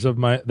pictures of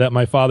that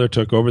my father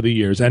took over the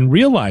years and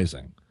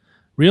realizing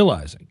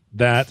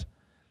that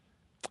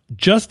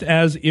just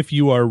as if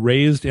you are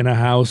raised in a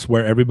house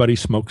where everybody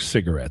smokes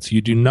cigarettes,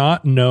 you do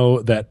not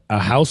know that a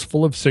house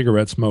full of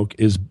cigarette smoke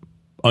is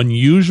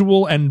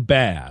unusual and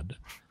bad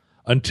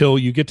until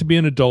you get to be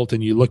an adult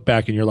and you look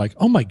back and you're like,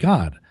 oh my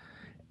God,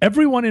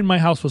 everyone in my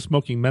house was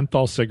smoking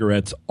menthol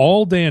cigarettes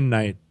all day and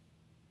night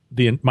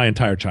my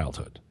entire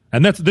childhood.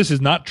 And this is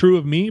not true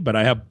of me, but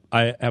I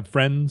have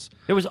friends.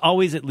 There was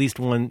always at least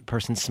one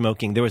person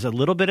smoking. There was a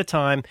little bit of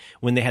time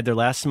when they had their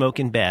last smoke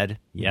in bed.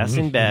 Yes,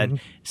 in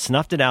bed,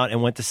 snuffed it out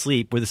and went to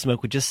sleep where the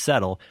smoke would just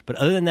settle. But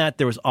other than that,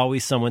 there was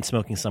always someone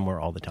smoking somewhere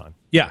all the time.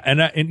 Yeah,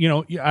 and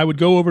I would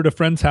go over to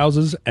friends'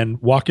 houses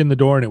and walk in the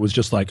door, and it was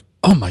just like,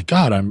 oh my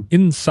God, I'm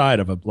inside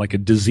of a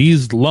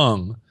diseased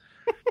lung.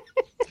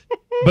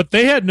 But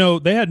they had no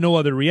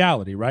other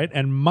reality, right?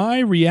 And my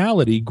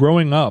reality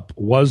growing up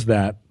was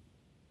that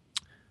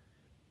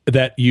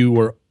you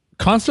were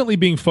constantly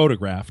being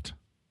photographed.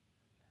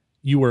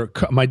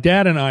 My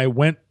dad and I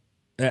went,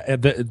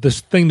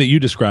 this thing that you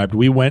described,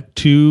 we went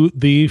to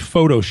the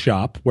photo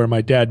shop where my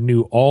dad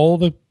knew all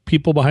the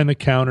people behind the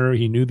counter.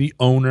 He knew the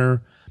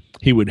owner.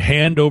 He would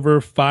hand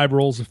over 5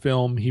 rolls of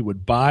film. He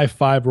would buy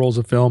 5 rolls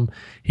of film.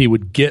 He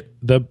would get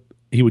the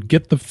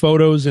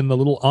photos in the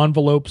little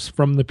envelopes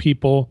from the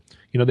people.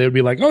 They would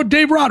be like, oh,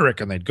 Dave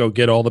Roderick. And they'd go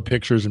get all the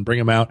pictures and bring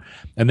them out.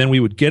 And then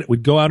we'd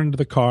go out into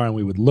the car and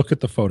we would look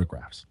at the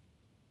photographs.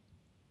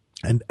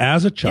 And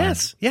as a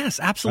child. Yes,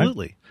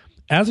 absolutely.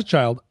 As a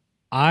child,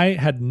 I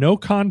had no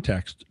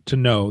context to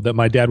know that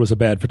my dad was a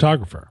bad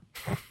photographer.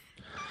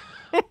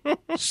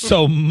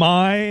 So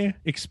my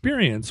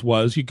experience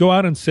was you go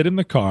out and sit in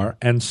the car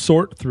and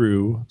sort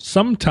through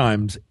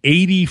sometimes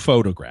 80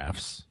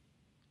 photographs.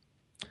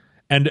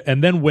 And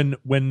then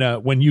when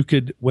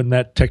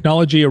that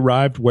technology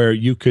arrived where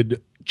you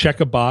could check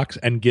a box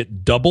and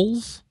get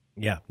doubles.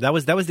 Yeah, that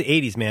was the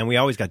 80s, man. We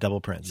always got double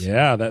prints.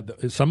 Yeah,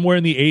 that somewhere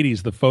in the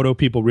 80s, the photo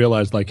people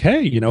realized, like,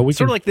 hey, we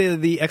sort of like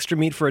the extra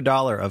meat for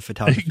 $1 of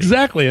photography.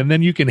 Exactly, and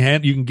then you can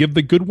give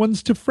the good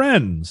ones to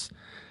friends.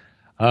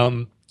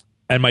 And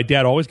my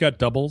dad always got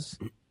doubles,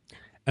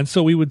 and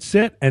so we would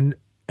sit and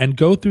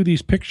go through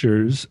these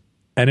pictures.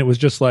 And it was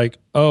just like,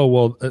 oh,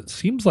 well, it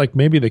seems like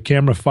maybe the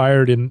camera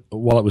fired in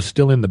while it was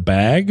still in the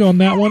bag on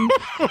that one.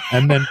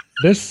 And then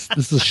this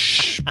is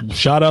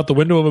shot out the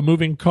window of a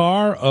moving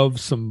car of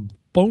some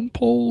phone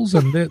poles.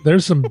 And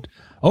there's some,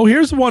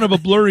 here's one of a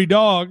blurry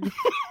dog.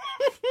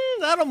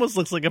 That almost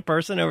looks like a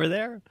person over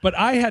there. But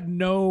I had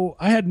no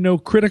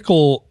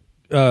critical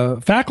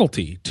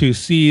faculty to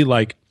see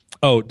like,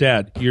 oh,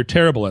 Dad, you're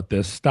terrible at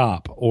this.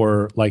 Stop.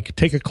 Or like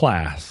take a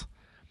class.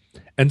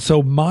 And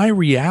so my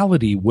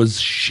reality was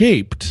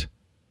shaped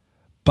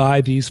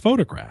by these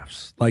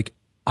photographs. Like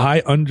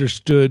I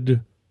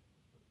understood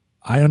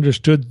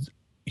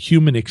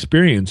human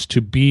experience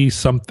to be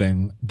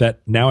something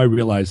that now I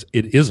realize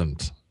it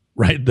isn't,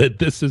 right?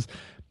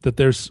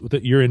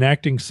 That you're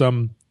enacting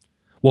some,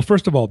 well,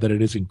 first of all, that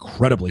it is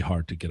incredibly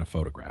hard to get a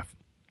photograph.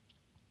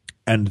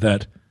 And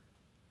that,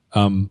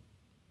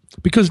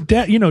 because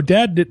Dad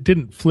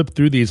didn't flip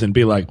through these and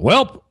be like,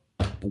 well,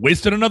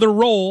 wasted another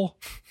roll.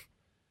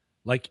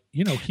 Like,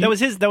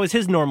 that was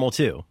his normal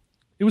too.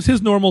 It was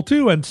his normal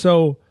too. And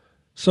so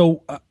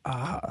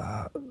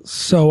I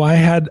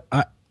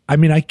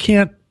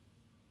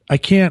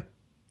can't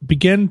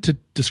began to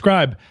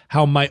describe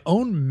how my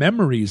own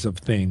memories of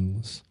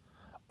things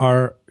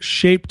are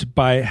shaped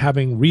by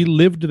having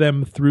relived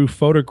them through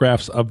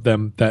photographs of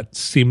them that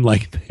seem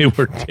like they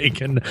were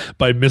taken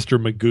by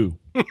Mr. Magoo.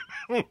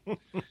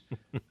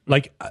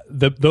 Like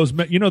those,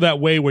 that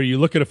way where you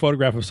look at a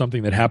photograph of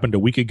something that happened a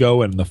week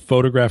ago and the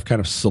photograph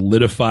kind of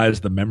solidifies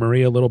the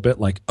memory a little bit,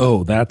 like,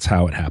 oh, that's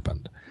how it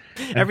happened.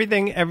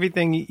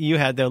 Everything you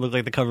had there looked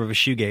like the cover of a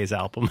shoegaze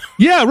album.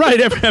 Yeah,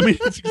 right. I mean,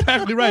 it's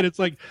exactly right. It's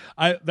like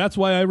that's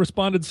why I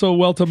responded so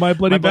well to My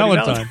Bloody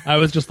Valentine. I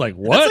was just like,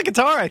 "What?" That's a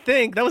guitar, I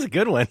think. That was a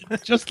good one.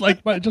 just like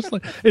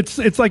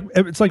it's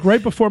like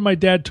right before my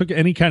dad took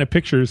any kind of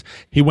pictures,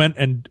 he went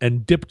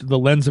and dipped the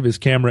lens of his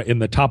camera in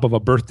the top of a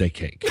birthday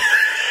cake.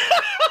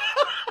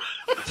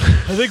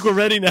 I think we're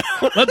ready now.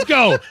 Let's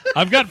go.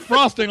 I've got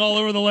frosting all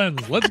over the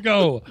lens. Let's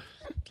go.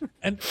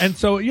 And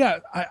so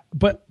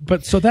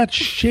but so that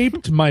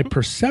shaped my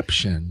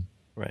perception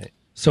right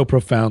so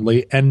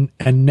profoundly, and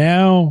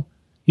now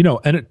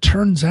and it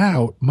turns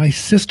out my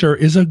sister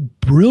is a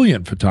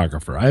brilliant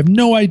photographer. I have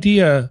no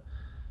idea.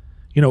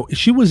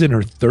 She was in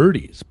her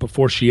 30s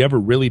before she ever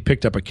really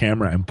picked up a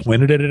camera and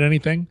pointed it at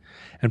anything.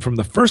 And from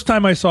the first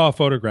time I saw a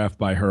photograph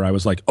by her, I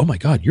was like, "Oh my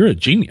God, you're a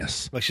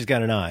genius!" Like she's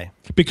got an eye.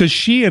 Because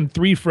she and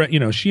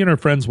her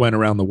friends went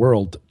around the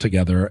world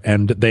together,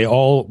 and they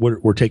all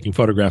were taking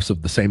photographs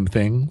of the same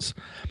things.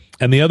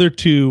 And the other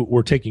two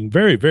were taking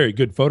very, very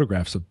good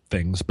photographs of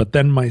things. But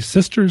then my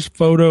sister's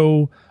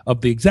photo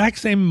of the exact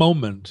same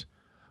moment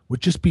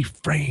would just be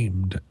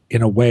framed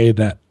in a way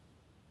that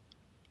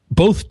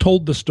both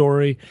told the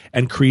story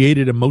and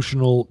created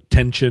emotional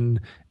tension.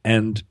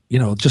 And,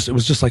 it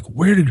was just like,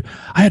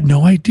 I had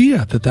no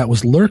idea that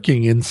was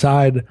lurking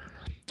inside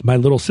my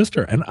little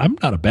sister. And I'm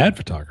not a bad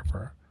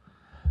photographer,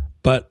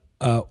 but,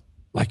 I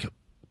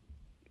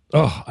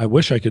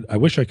wish I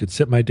could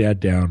sit my dad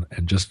down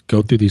and just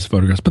go through these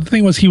photographs. But the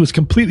thing was, he was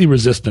completely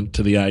resistant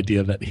to the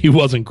idea that he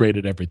wasn't great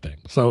at everything.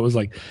 So it was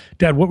like,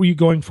 Dad, what were you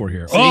going for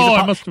here?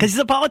 Because he's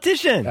a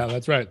politician. Yeah,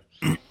 that's right.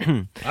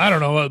 I don't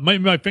know.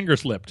 Maybe my finger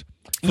slipped.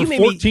 For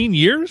 14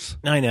 years?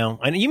 I know.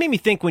 You made me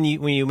think when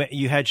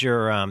you had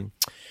your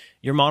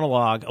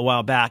monologue a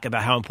while back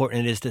about how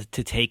important it is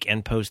to take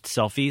and post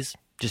selfies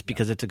just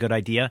because it's a good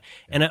idea.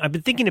 And I've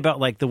been thinking about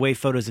like the way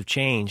photos have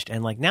changed.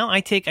 And like now I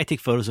take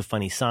photos of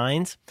funny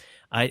signs.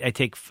 I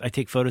take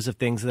photos of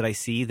things that I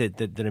see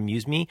that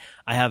amuse me.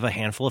 I have a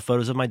handful of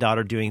photos of my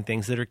daughter doing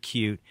things that are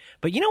cute.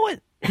 But you know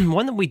what?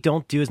 One that we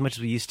don't do as much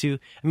as we used to.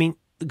 I mean,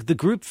 the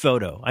group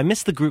photo. I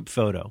miss the group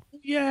photo.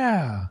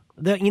 Yeah.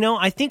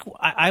 I think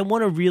I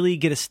want to really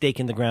get a stake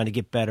in the ground to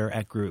get better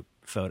at group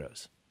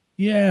photos.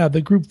 Yeah,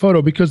 the group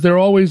photo, because they're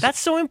always that's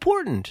so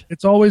important.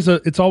 It's always a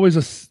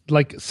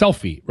like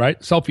selfie, right?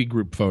 Selfie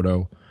group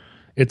photo.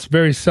 It's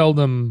very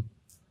seldom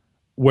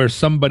where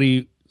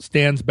somebody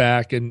stands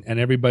back and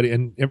everybody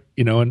and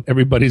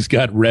everybody's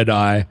got red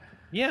eye.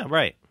 Yeah,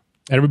 right.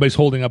 And everybody's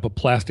holding up a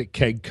plastic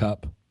keg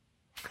cup.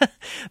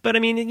 But I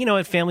mean,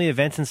 at family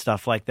events and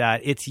stuff like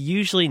that, it's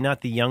usually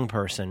not the young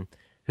person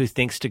who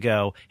thinks to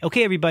go,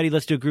 okay, everybody,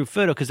 let's do a group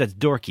photo because that's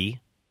dorky.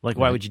 Like,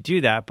 why would you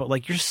do that? But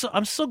like,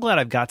 I'm so glad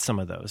I've got some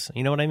of those.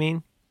 You know what I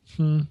mean?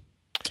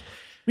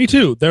 Me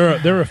too. There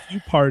are a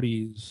few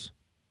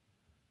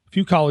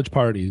college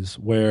parties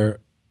where,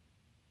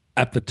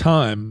 at the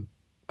time,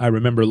 I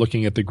remember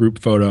looking at the group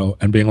photo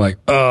and being like,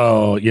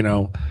 oh,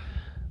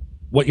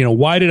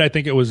 why did I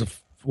think it was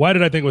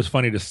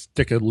funny to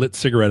stick a lit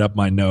cigarette up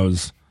my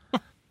nose?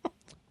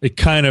 It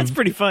that's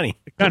pretty funny.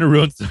 It kind of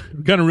ruins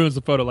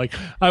the photo. Like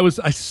I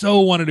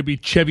so wanted to be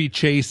Chevy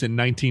Chase in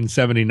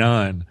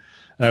 1979.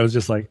 And I was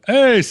just like,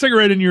 hey,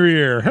 cigarette in your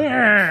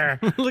ear.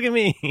 Look at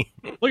me.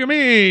 Look at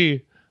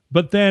me.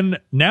 But then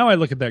now I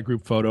look at that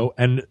group photo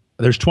and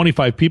there's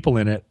 25 people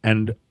in it.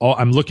 And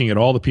I'm looking at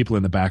all the people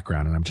in the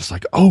background and I'm just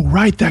like, oh,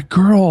 right. That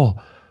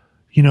girl,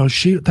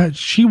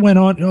 she went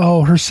on.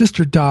 Oh, her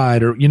sister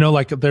died. Or,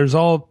 like there's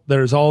all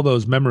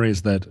those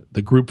memories that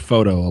the group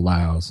photo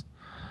allows.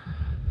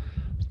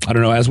 I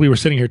don't know. As we were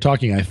sitting here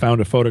talking, I found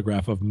a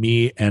photograph of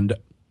me and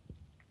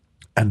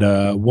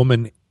a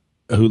woman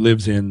who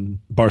lives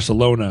in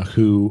Barcelona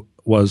who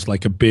was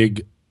like an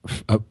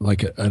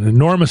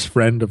enormous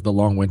friend of the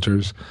Long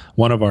Winters,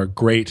 one of our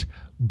great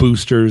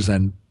boosters,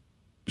 and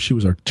she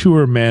was our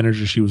tour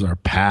manager. She was our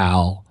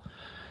pal.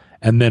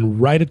 And then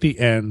right at the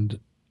end,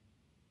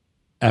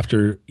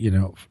 after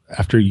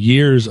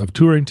years of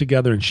touring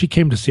together, and she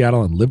came to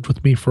Seattle and lived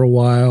with me for a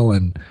while,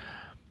 and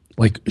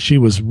like she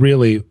was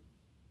really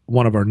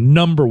one of our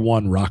number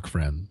one rock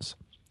friends.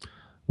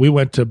 We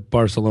went to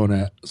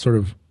Barcelona, sort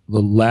of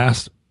the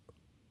last,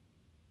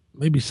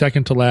 maybe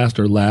second to last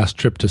or last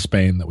trip to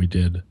Spain that we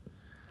did.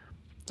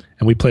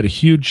 And we played a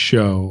huge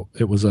show.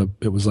 It was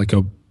like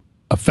a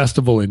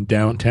festival in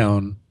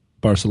downtown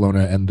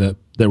Barcelona, and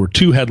there were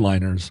two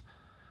headliners.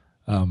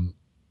 And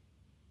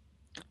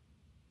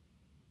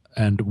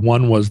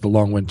one was the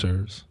Long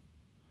Winters.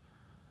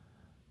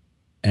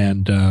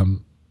 And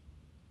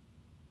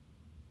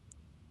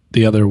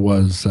the other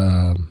was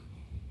a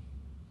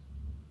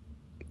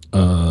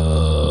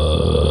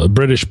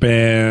British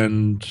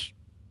band.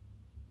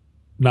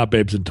 not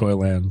Babes in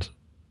Toyland.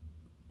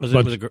 Was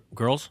it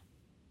girls?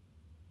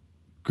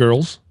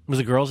 Girls? Was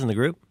it girls in the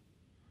group?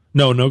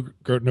 No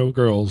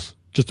girls.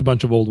 Just a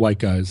bunch of old white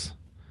guys.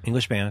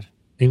 English band.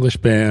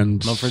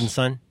 Mumford &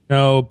 Son?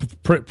 No,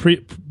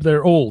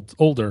 they're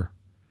older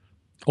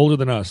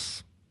than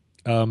us,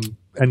 and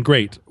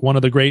great. One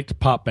of the great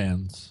pop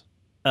bands.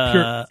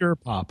 Pure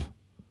pop.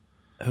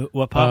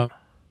 What pop?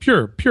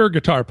 Pure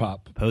guitar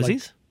pop.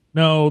 Posies?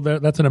 No,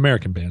 that's an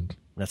American band.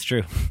 That's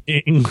true.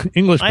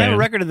 English band. I have a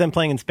record of them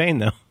playing in Spain,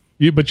 though.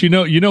 But you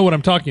know what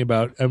I'm talking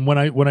about. And when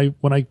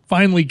I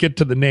finally get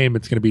to the name,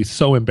 it's going to be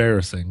so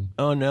embarrassing.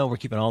 Oh no, we're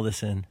keeping all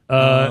this in.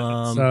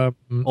 Older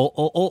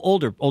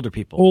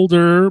people.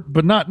 Older,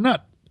 but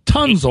not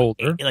tons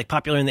older. Like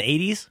popular in the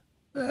 80s?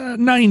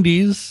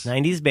 90s.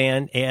 90s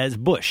band as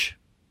Bush.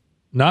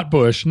 Not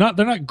Bush. They're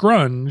not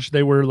grunge.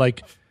 They were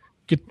like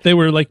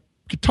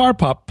guitar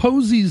pop,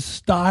 Posies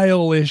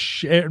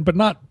style-ish,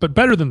 but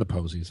better than the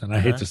Posies. And I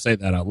hate to say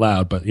that out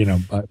loud, but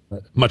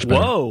much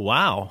better. Whoa,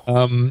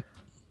 wow.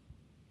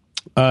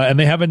 And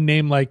they have a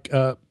name like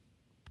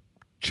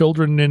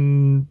Children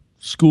in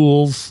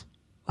Schools.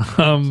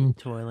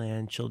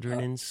 Toyland, Children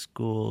in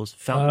Schools.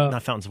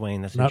 Not Fountains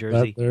Wayne, that's New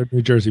Jersey. They're a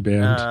New Jersey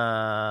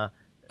band.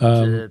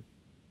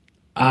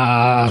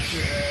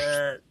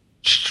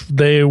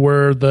 They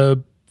were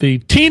the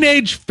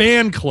Teenage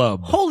Fan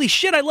Club. Holy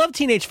shit, I love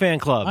Teenage Fan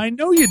Club. I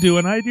know you do,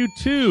 and I do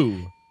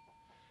too.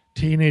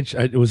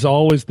 It was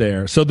always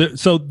there. So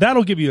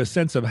that'll give you a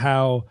sense of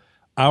how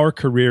our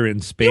career in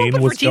Spain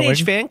was going.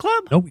 Teenage Fan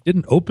Club? No, we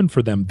didn't open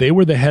for them. They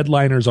were the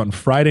headliners on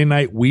Friday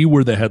night. We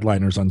were the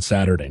headliners on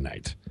Saturday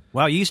night.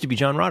 Wow, you used to be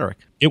John Roderick.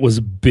 It was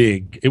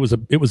big. It was a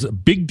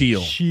big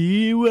deal.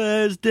 She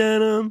wears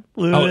denim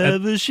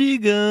wherever she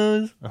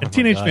goes. And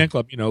Teenage Fan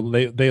Club,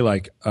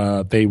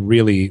 they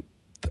really,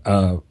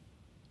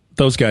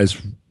 those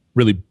guys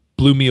really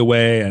blew me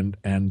away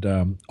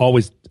and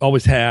always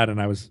had.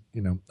 And I was,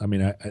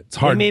 it's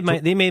hard.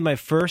 They made my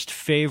first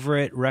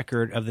favorite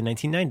record of the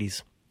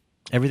 1990s.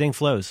 Everything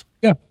Flows.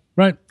 Yeah,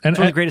 right. And it's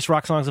one of the greatest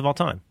rock songs of all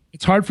time.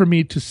 It's hard for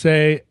me to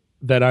say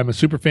that I'm a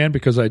super fan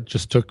because I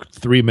just took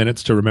 3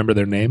 minutes to remember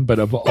their name. But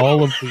of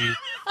all of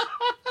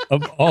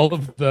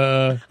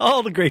the,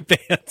 all the great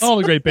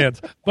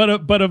bands,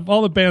 but of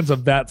all the bands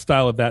of that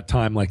style of that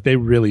time, like they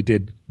really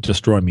did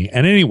destroy me.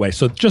 And anyway,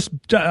 so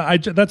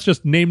that's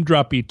just name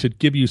droppy to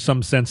give you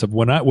some sense of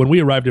when we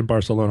arrived in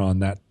Barcelona on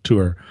that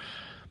tour.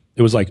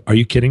 It was like, are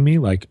you kidding me?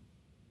 Like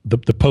the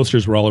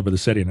posters were all over the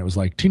city, and it was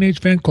like Teenage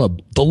Fan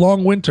Club, The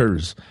Long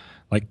Winters,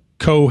 like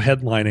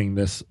co-headlining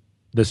this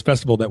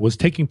festival that was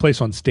taking place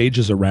on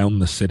stages around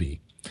the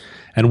city.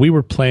 And we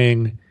were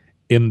playing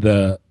in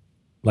the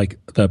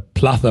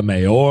Plaza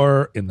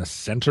Mayor in the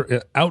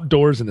center,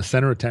 outdoors in the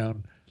center of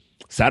town,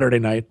 Saturday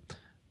night.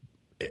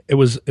 It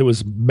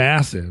was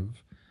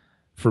massive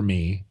for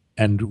me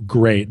and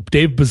great.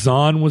 Dave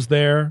Bazan was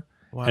there.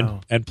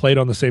 Wow. and played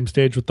on the same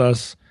stage with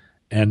us.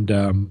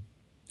 And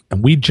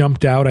we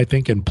jumped out, I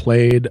think, and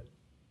played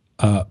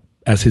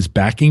as his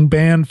backing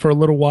band for a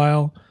little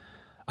while.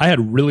 I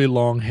had really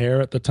long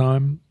hair at the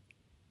time.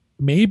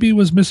 Maybe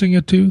was missing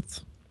a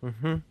tooth.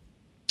 Mm-hmm.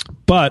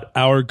 But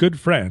our good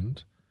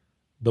friend,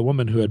 the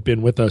woman who had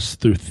been with us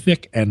through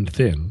thick and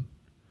thin,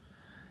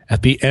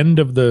 at the end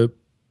of the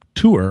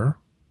tour,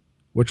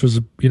 which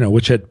was,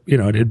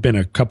 it had been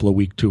a couple of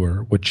week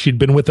tour, which she'd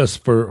been with us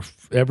for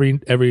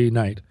every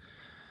night.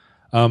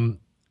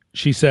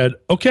 She said,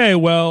 okay,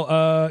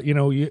 well,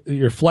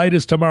 your flight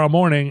is tomorrow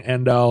morning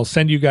and I'll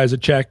send you guys a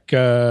check,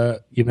 when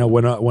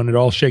it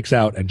all shakes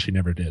out. And she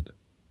never did.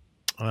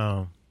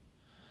 Oh.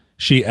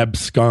 She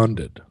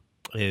absconded.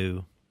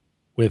 Ew.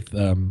 With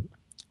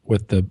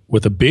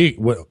a big,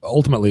 what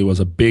ultimately was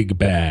a big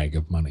bag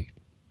of money.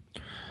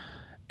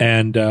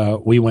 And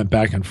we went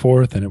back and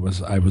forth, and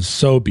I was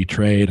so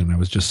betrayed, and I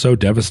was just so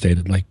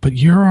devastated. Like, but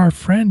you're our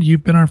friend.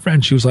 You've been our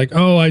friend. She was like,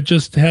 oh, I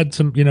just had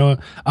some,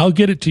 I'll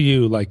get it to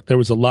you. Like, there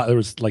was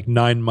like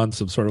 9 months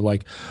of sort of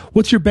like,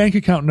 what's your bank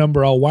account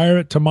number? I'll wire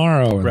it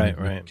tomorrow.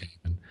 Right.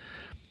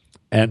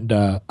 And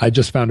I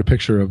just found a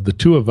picture of the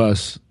two of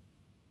us,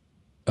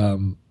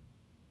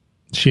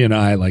 she and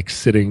I, like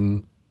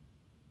sitting,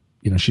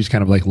 she's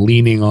kind of like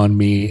leaning on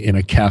me in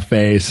a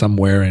cafe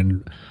somewhere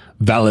in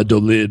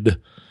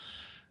Valladolid.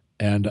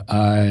 And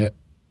I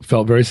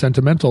felt very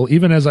sentimental,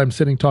 even as I'm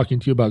sitting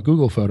talking to you about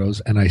Google Photos,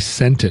 and I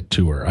sent it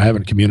to her. I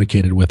haven't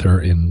communicated with her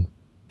in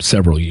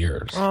several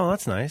years. Oh,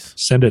 that's nice.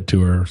 Send it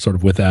to her sort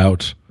of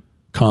without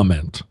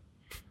comment.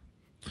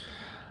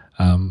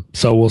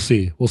 So we'll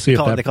see. We'll see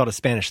They call it a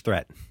Spanish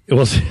threat.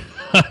 We'll see.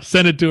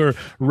 Send it to her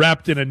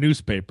wrapped in a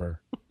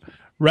newspaper,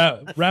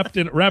 wrapped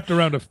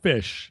around a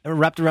fish.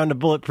 Wrapped around a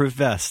bulletproof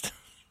vest.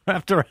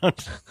 Wrapped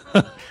around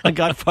a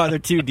Godfather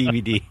 2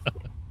 DVD.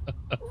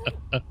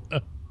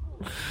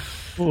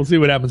 We'll see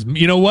what happens.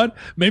 You know what?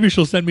 Maybe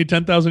she'll send me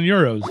 10,000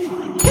 euros.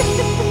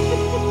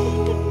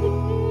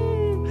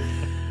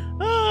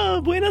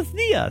 Buenos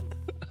dias.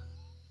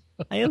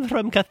 I am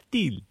from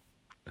Castile.